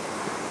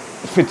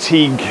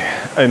fatigue,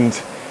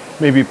 and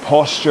maybe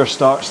posture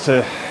starts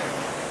to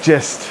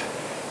just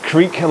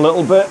creak a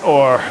little bit,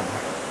 or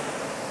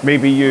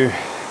maybe you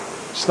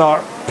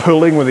start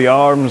pulling with the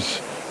arms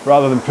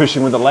rather than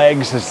pushing with the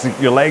legs as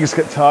your legs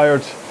get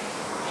tired.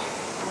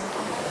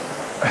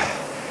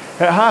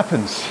 It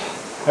happens,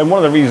 and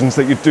one of the reasons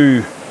that you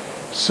do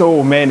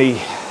so many,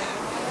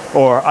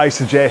 or I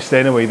suggest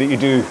anyway, that you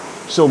do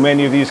so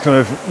many of these kind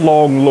of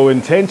long, low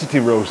intensity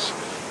rows,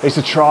 is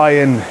to try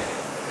and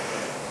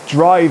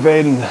drive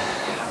in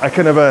a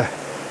kind of a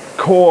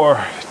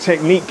core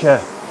technique, a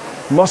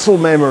muscle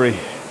memory,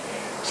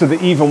 so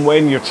that even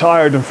when you're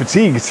tired and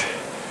fatigued,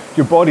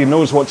 your body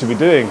knows what to be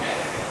doing.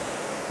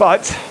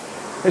 But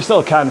it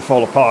still can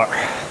fall apart.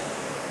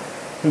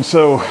 And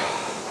so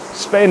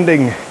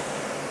spending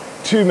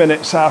 2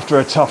 minutes after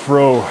a tough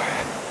row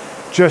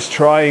just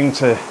trying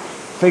to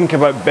think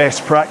about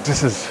best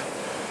practices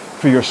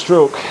for your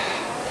stroke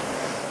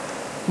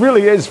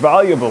really is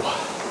valuable.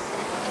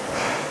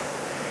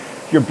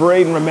 Your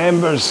brain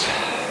remembers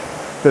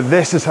that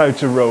this is how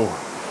to row.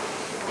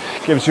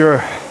 Gives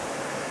your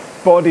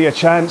body a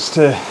chance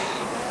to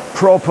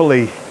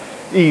properly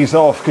ease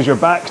off because you're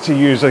back to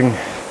using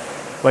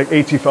like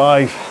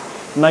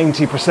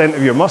 85-90%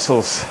 of your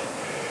muscles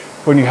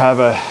when you have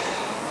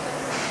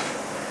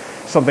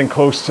something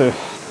close to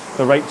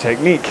the right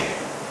technique.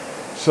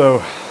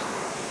 So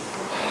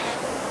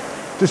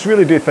just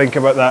really do think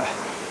about that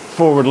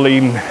forward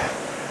lean,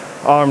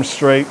 arms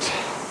straight,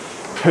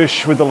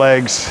 push with the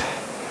legs,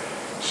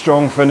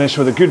 strong finish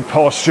with a good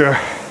posture,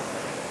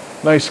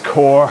 nice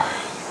core.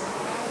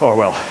 Oh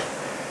well,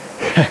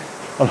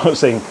 I'm not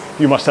saying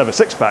you must have a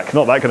six pack,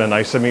 not that kind of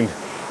nice, I mean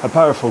a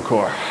powerful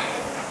core,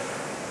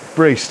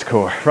 braced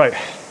core. Right,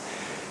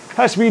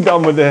 that's me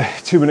done with the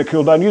 2-minute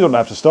cool down. You don't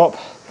have to stop.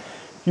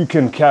 You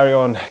can carry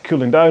on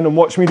cooling down and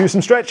watch me do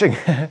some stretching.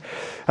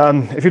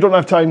 If you don't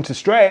have time to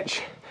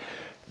stretch,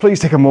 please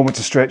take a moment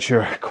to stretch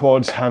your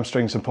quads,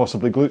 hamstrings, and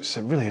possibly glutes.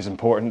 It really is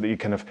important that you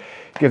kind of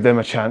give them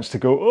a chance to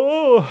go,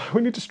 oh,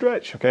 we need to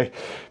stretch, okay?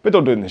 But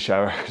don't do it in the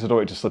shower, because I don't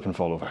want you to slip and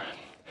fall over.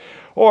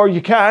 Or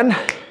you can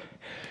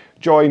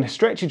join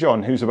Stretchy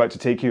John, who's about to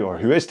take you, or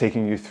who is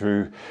taking you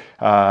through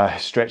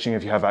stretching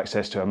if you have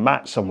access to a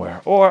mat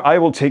somewhere. Or I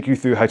will take you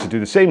through how to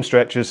do the same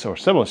stretches, or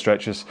similar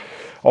stretches,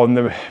 on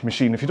the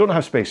machine if you don't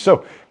have space.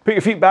 So put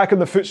your feet back on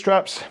the foot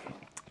straps,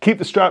 keep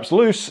the straps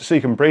loose so you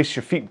can brace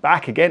your feet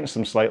back against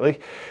them slightly,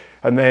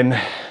 and then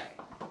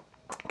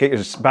get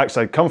your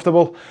backside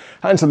comfortable,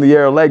 hands in the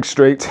air, legs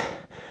straight,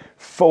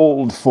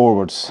 fold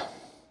forwards.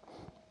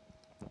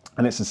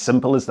 And it's as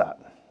simple as that,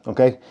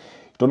 okay?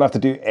 You don't have to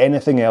do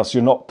anything else.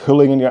 You're not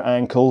pulling in your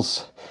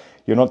ankles,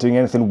 you're not doing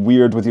anything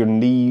weird with your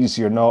knees,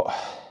 you're not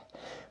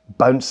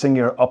bouncing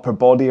your upper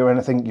body or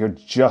anything, you're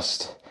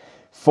just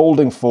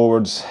folding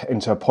forwards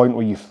into a point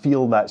where you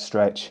feel that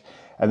stretch,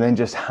 and then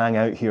just hang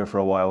out here for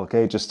a while,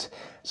 okay? Just,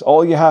 it's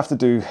all you have to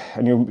do,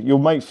 and you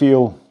might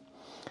feel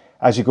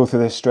as you go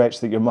through this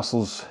stretch that your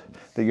muscles,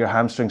 that your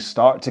hamstrings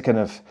start to kind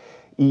of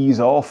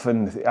ease off,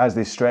 and as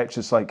they stretch,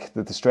 it's like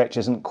that the stretch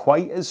isn't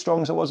quite as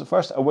strong as it was at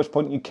first, at which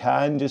point you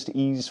can just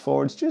ease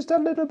forwards just a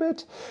little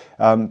bit.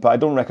 But I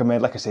don't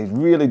recommend, like I say,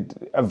 really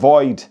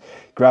avoid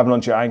grabbing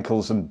onto your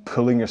ankles and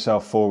pulling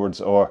yourself forwards,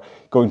 or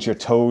going to your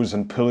toes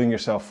and pulling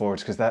yourself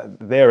forwards, because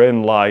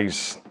therein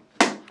lies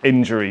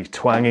injury,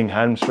 twanging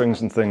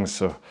hamstrings and things.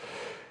 So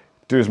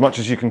do as much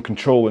as you can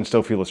control and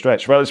still feel the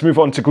stretch. Right, let's move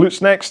on to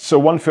glutes next. So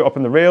one foot up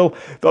on the rail,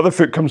 the other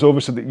foot comes over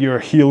so that your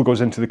heel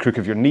goes into the crook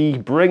of your knee.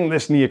 Bring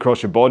this knee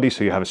across your body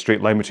so you have a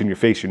straight line between your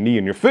face, your knee,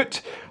 and your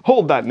foot.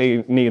 Hold that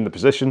knee in that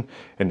position.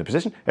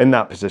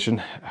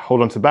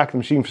 Hold onto the back of the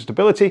machine for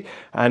stability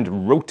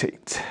and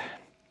rotate.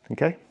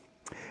 Okay?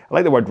 I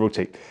like the word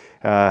rotate.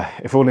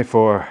 If only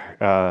for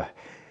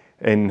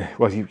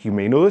well, you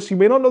may know this, you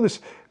may not know this,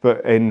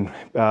 but in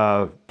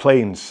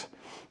planes,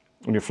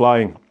 when you're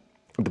flying,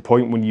 at the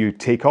point when you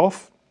take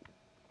off,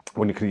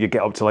 when you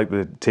get up to like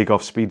the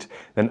takeoff speed,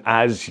 then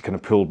as you kind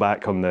of pull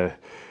back on the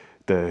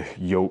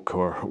yoke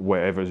or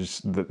whatever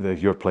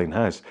your plane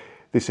has,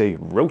 they say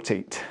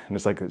rotate, and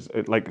it's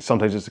like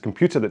sometimes it's a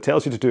computer that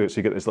tells you to do it, so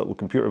you get this little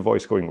computer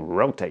voice going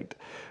rotate,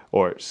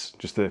 or it's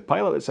just the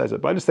pilot that says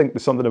it. But I just think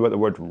there's something about the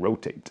word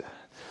rotate.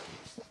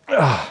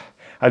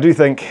 I do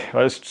think,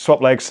 let's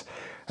swap legs.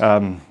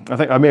 I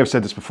think I may have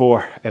said this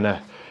before in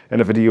a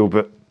video,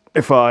 but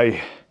if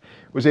I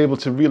was able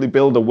to really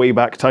build a way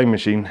back time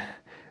machine,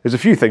 there's a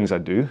few things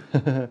I'd do.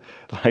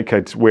 Like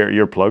I'd wear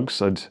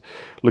earplugs, I'd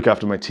look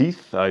after my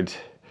teeth, I'd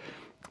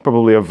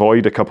probably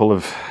avoid a couple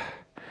of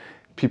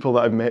people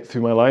that I've met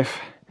through my life.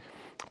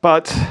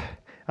 But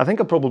I think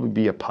I'd probably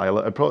be a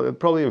pilot. I'd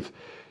probably have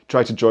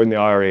tried to join the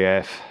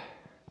RAF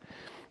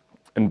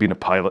and been a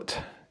pilot.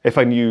 If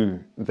I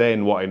knew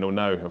then what I know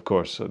now, of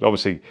course.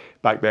 Obviously,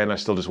 back then I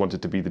still just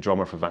wanted to be the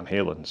drummer for Van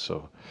Halen.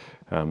 So,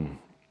 and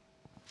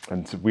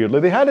weirdly,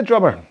 they had a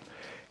drummer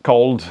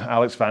called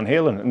Alex Van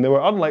Halen, and they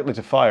were unlikely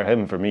to fire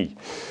him for me.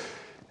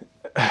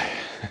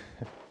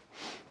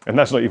 And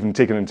that's not even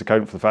taken into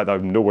account for the fact that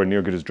I'm nowhere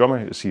near good as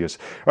drummer as he is.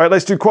 All right,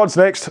 let's do quads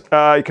next.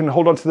 You can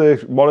hold on to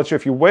the monitor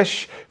if you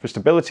wish. For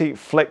stability,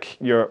 flick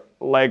your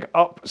leg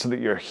up so that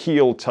your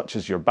heel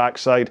touches your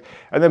backside,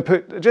 and then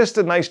put just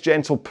a nice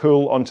gentle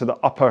pull onto the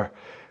upper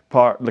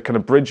part, the kind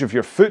of bridge of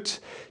your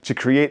foot, to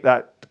create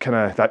that kind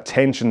of that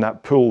tension,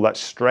 that pull, that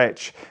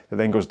stretch that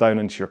then goes down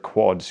into your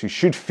quads. You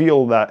should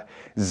feel that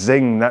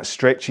zing, that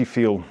stretchy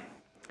feel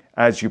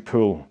as you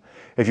pull.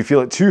 If you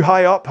feel it too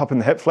high up in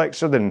the hip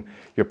flexor, then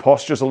your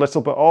posture's a little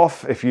bit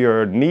off. If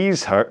your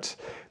knees hurt,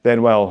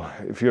 then well,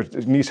 if your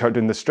knees hurt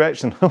doing the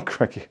stretch, then oh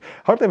crikey,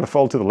 hardly ever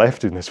fall to the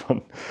left doing this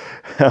one.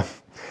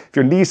 If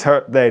your knees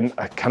hurt, then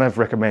I kind of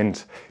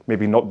recommend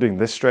maybe not doing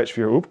this stretch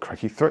for your, oh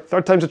crikey,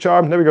 third time's a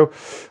charm, there we go.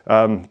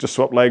 Just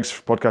swap legs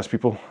for podcast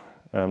people.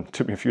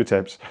 Took me a few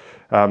attempts.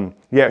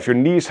 Yeah, if your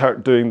knees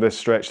hurt doing this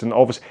stretch, then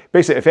obviously,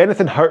 basically, if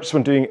anything hurts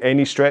when doing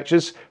any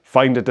stretches,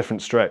 find a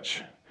different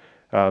stretch.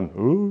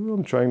 Ooh,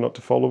 I'm trying not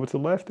to fall over to the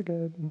left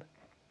again.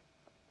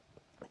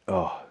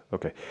 Oh,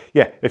 okay.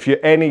 Yeah, if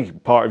any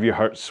part of you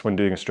hurts when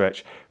doing a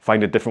stretch,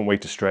 find a different way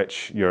to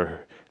stretch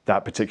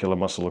that particular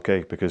muscle,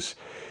 okay? Because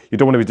you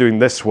don't want to be doing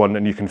this one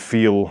and you can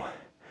feel,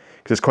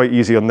 because it's quite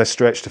easy on this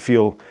stretch to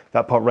feel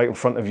that part right in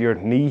front of your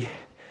knee.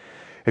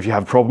 If you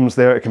have problems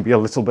there, it can be a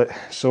little bit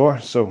sore.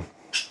 So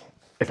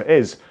if it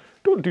is,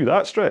 don't do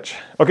that stretch.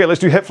 Okay,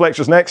 let's do hip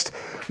flexors next.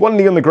 One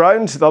knee on the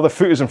ground, the other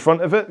foot is in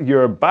front of it.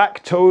 Your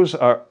back toes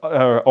are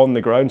on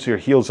the ground, so your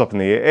heel's up in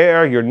the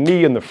air. Your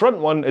knee in the front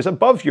one is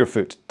above your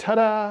foot.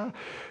 Ta-da!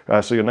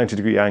 So your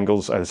 90-degree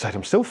angles either side.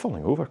 I'm still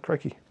falling over,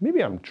 crikey.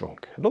 Maybe I'm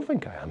drunk. I don't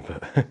think I am,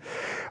 but...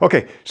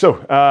 Okay,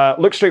 so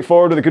look straight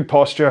forward with a good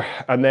posture,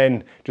 and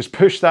then just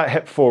push that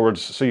hip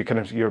forwards so you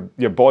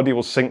your body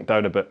will sink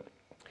down a bit.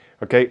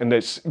 Okay, and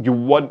you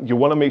want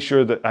to make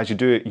sure that as you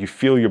do it, you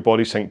feel your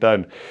body sink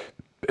down.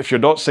 If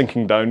you're not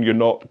sinking down, you're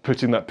not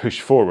putting that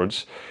push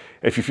forwards.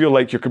 If you feel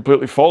like you're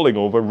completely falling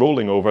over,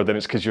 rolling over, then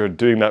it's because you're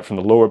doing that from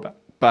the lower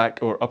back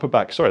or upper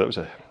back. Sorry,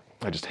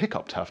 I just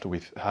hiccuped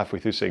halfway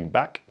through saying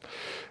back.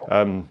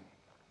 I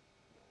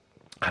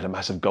had a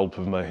massive gulp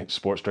of my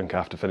sports drink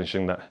after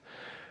finishing that.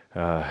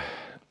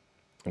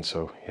 And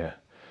so, yeah.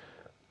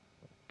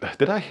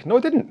 Did I? No, I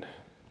didn't.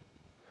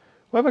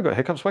 Why have I got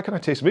hiccups? Why can't I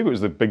taste? Maybe it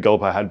was the big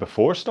gulp I had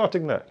before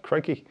starting that.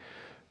 Crikey.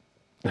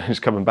 He's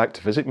coming back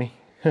to visit me.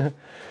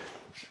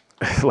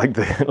 like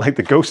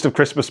the ghost of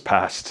Christmas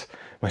past.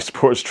 My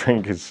sports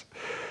drink is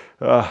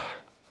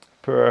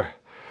poor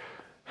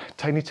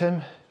Tiny Tim.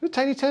 Is it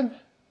Tiny Tim?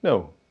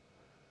 No.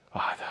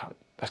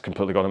 That's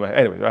completely gone in my head.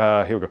 Anyway,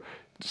 here we go.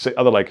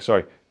 Other leg,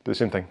 sorry, the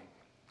same thing.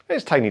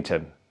 It's Tiny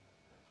Tim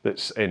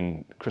that's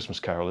in Christmas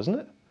Carol, isn't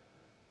it?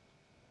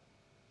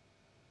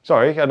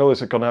 Sorry, I know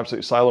it's gone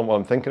absolutely silent while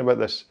I'm thinking about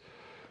this.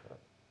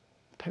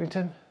 Tiny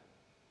Tim?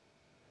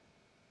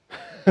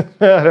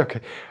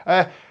 Okay.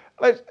 The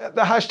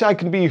hashtag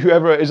can be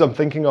whoever it is I'm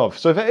thinking of.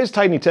 So if it is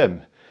Tiny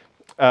Tim,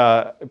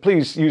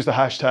 please use the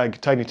hashtag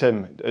Tiny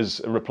Tim as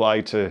a reply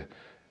to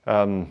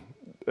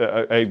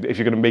if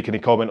you're going to make any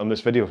comment on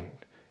this video.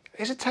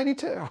 Is it Tiny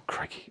Tim? Oh,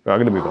 crikey. Right, I'm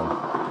going to move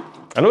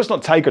on. I know it's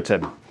not Tiger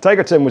Tim.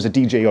 Tiger Tim was a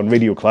DJ on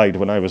Radio Clyde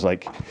when I was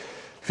like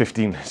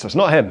 15, so it's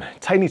not him.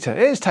 Tiny Tim.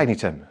 It is Tiny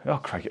Tim. Oh,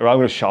 crikey. Right, I'm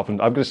going to sharpen.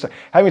 I'm going to say,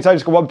 how many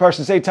times can one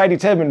person say Tiny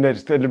Tim in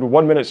a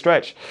 1 minute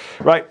stretch?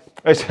 Right,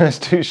 let's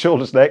do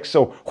shoulders next.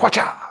 So,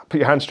 whacha! Put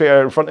your hand straight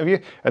out in front of you,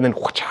 and then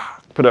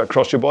whacha! Put it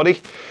across your body,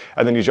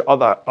 and then use your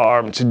other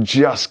arm to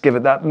just give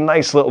it that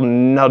nice little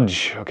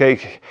nudge,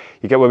 okay?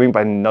 You get what I mean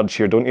by nudge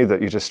here, don't you?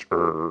 That you just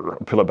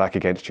pull it back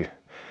against you.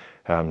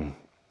 And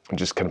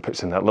just kind of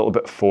puts in that little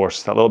bit of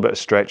force, that little bit of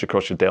stretch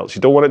across your delts.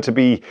 You don't want it to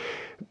be,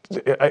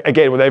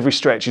 again, with every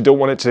stretch, you don't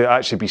want it to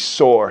actually be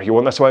sore.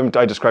 That's why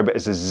I describe it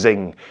as a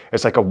zing.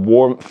 It's like a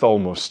warmth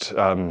almost,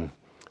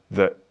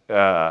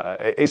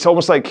 it's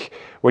almost like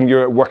when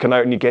you're working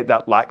out and you get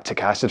that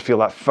lactic acid, feel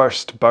that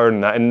first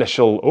burn, that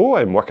initial, oh,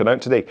 I'm working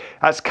out today.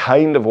 That's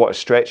kind of what a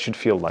stretch should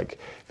feel like.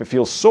 If it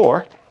feels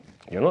sore,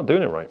 you're not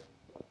doing it right.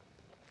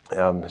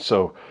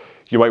 So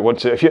you might want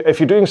to, if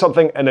you're doing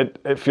something and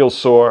it feels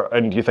sore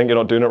and you think you're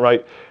not doing it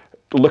right,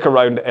 look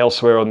around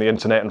elsewhere on the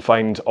internet and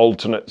find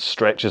alternate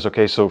stretches,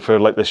 okay? So for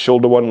like the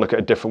shoulder one, look at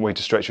a different way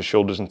to stretch your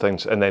shoulders and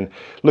things, and then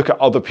look at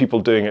other people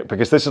doing it,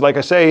 because this is, like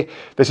I say,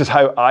 this is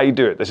how I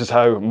do it. This is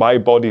how my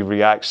body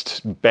reacts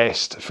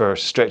best for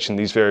stretching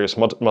these various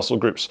muscle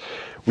groups.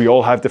 We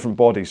all have different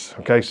bodies,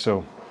 okay?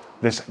 So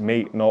this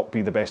may not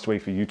be the best way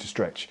for you to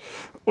stretch.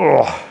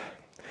 Oh.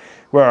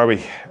 Where are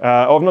we?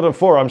 I've not done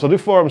forearms. I'll do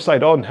forearms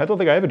side on. I don't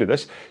think I ever do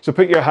this. So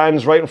put your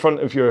hands right in front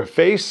of your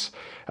face,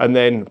 and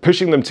then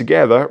pushing them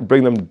together,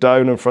 bring them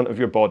down in front of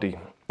your body.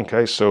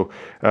 Okay, so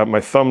my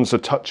thumbs are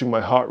touching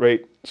my heart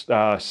rate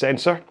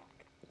sensor.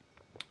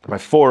 My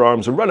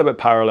forearms are right about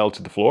parallel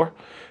to the floor.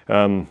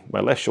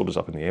 My left shoulder's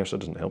up in the air, so it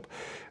doesn't help.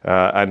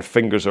 And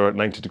fingers are at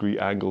 90-degree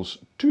angles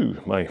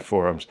to my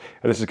forearms.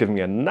 And this is giving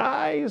me a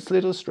nice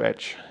little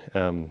stretch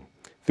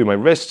through my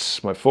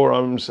wrists, my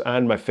forearms,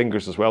 and my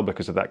fingers as well,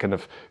 because of that kind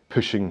of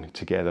pushing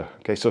together.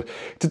 Okay, so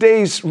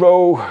today's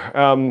row,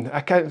 I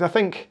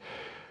think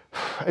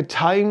at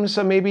times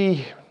I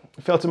maybe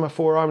felt in my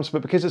forearms,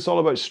 but because it's all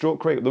about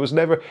stroke rate, there was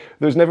never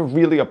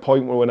really a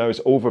point where when I was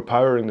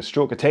overpowering the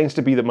stroke. It tends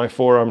to be that my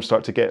forearms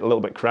start to get a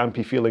little bit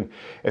crampy feeling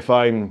if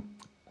I'm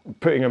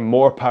putting in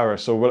more power.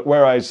 So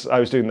whereas I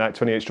was doing that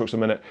 28 strokes a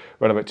minute,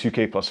 around about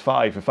 2K plus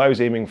 5, if I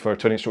was aiming for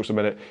 28 strokes a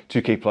minute,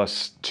 2K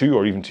plus 2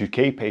 or even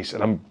 2K pace,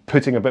 and I'm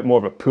putting a bit more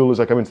of a pull as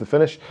I come into the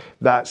finish,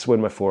 that's when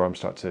my forearms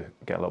start to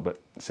get a little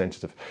bit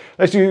sensitive.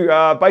 Let's do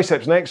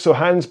biceps next. So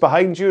hands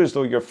behind you as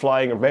though you're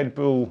flying a Red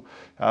Bull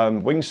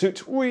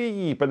wingsuit,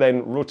 whee, but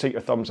then rotate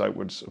your thumbs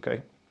outwards,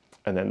 okay?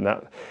 And then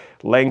that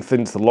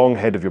lengthens the long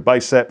head of your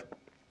bicep.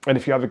 And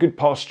if you have a good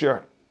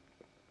posture,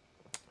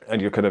 and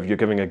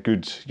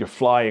you're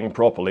flying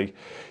properly,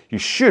 you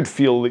should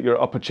feel that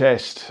your upper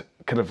chest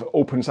kind of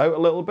opens out a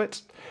little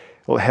bit.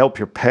 It'll help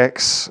your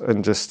pecs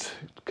and just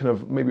kind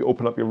of maybe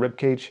open up your rib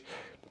cage.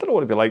 Don't know what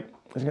it'd be like.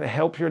 Is it going to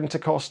help your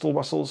intercostal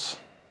muscles?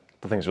 I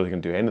don't think it's really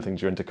going to do anything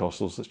to your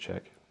intercostals. Let's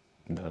check.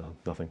 No,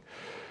 nothing.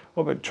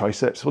 What about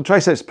triceps? Well,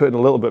 triceps put in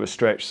a little bit of a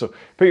stretch. So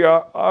put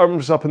your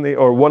arms up in the,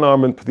 or one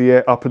arm up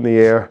in the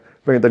air,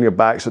 bring it down your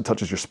back so it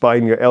touches your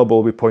spine. Your elbow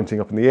will be pointing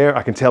up in the air.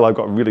 I can tell I've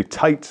got a really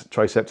tight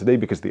tricep today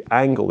because of the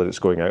angle that it's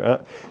going out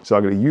at. So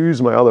I'm going to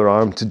use my other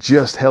arm to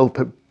just help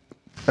it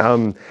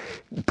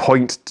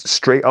point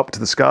straight up to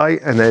the sky,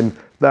 and then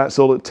that's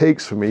all it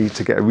takes for me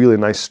to get a really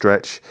nice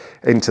stretch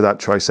into that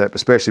tricep,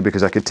 especially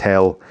because I could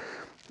tell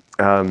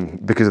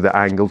because of the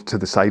angle to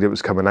the side it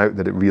was coming out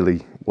that it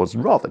really was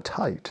rather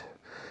tight.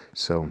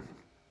 So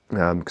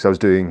because I was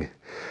doing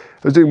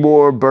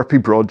more burpee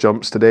broad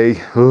jumps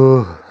today.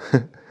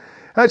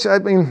 Actually, I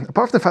mean,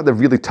 apart from the fact they're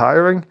really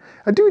tiring,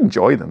 I do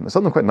enjoy them. There's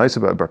something quite nice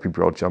about a burpee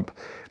broad jump,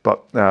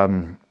 but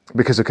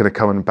because they're kind of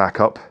coming back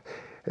up,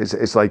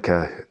 it's like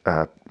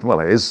well,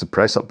 it is a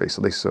press up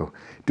basically. So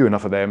do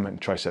enough of them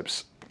and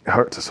triceps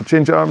hurt. So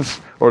change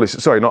arms, or at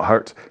least, sorry, not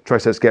hurt.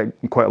 Triceps get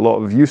quite a lot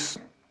of use.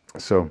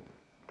 So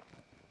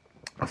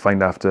I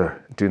find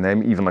after doing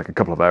them, even like a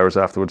couple of hours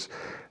afterwards,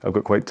 I've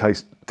got quite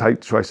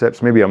tight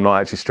triceps. Maybe I'm not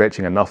actually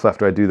stretching enough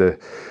after I do the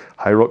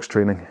high rocks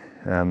training.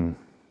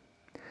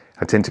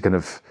 I tend to kind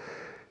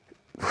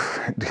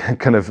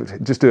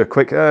of just do a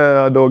quick,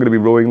 I know I'm going to be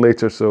rowing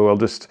later, so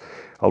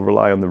I'll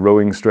rely on the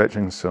rowing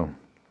stretching. So,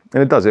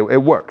 and it does,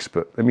 it works,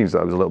 but it means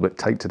that I was a little bit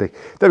tight today.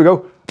 There we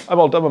go. I'm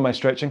all done with my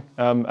stretching,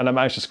 and I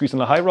managed to squeeze in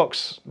the high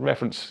rocks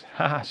reference.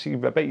 Haha, see, I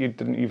bet you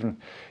didn't even,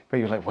 but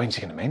you're like, when's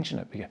he going to mention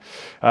it? But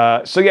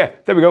yeah. So yeah,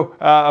 there we go.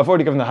 I've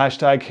already given the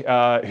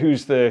hashtag.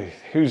 Who's the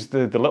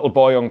little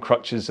boy on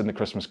crutches in the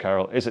Christmas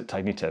Carol? Is it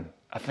Tiny Tim?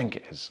 I think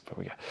it is,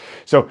 but yeah.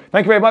 So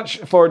thank you very much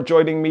for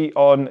joining me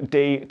on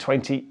day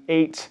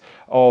 28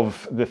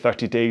 of the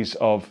 30 days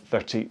of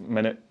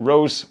 30-minute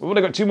rows. We've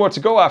only got 2 more to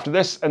go after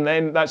this, and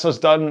then that's us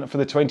done for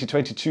the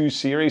 2022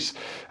 series,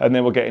 and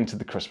then we'll get into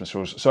the Christmas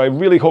rows. So I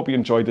really hope you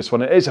enjoyed this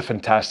one. It is a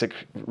fantastic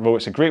row.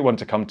 It's a great one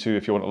to come to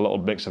if you want a little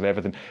mix of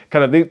everything.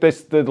 Kind of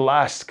the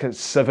last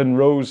 7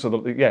 rows,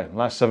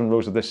 last 7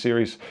 rows of this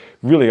series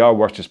really are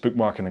worth just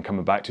bookmarking and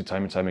coming back to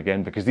time and time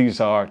again, because these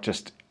are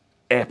just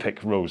epic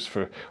rows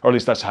or at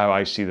least that's how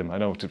I see them. I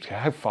know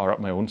how far up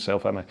my own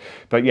self am I,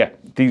 but yeah,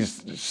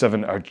 these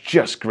 7 are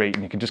just great,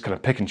 and you can just kind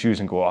of pick and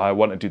choose and go, oh, I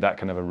want to do that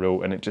kind of a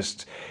row, and it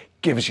just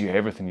gives you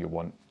everything you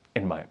want,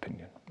 in my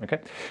opinion. Okay,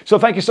 so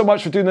thank you so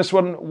much for doing this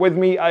one with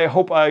me. I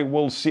hope I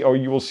will see, or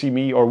you will see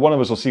me, or one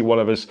of us will see one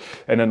of us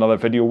in another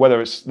video,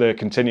 whether it's the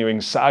continuing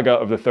saga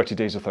of the 30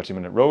 days of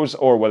 30-minute rows,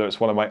 or whether it's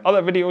one of my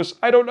other videos.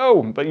 I don't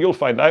know, but you'll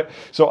find out.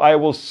 So I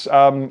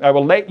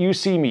will let you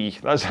see me.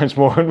 That sounds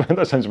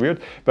that sounds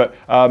weird, but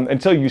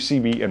until you see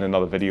me in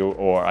another video,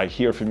 or I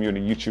hear from you in a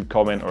YouTube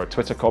comment or a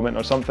Twitter comment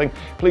or something,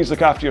 please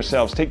look after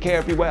yourselves. Take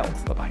care, be well.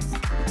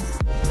 Bye-bye.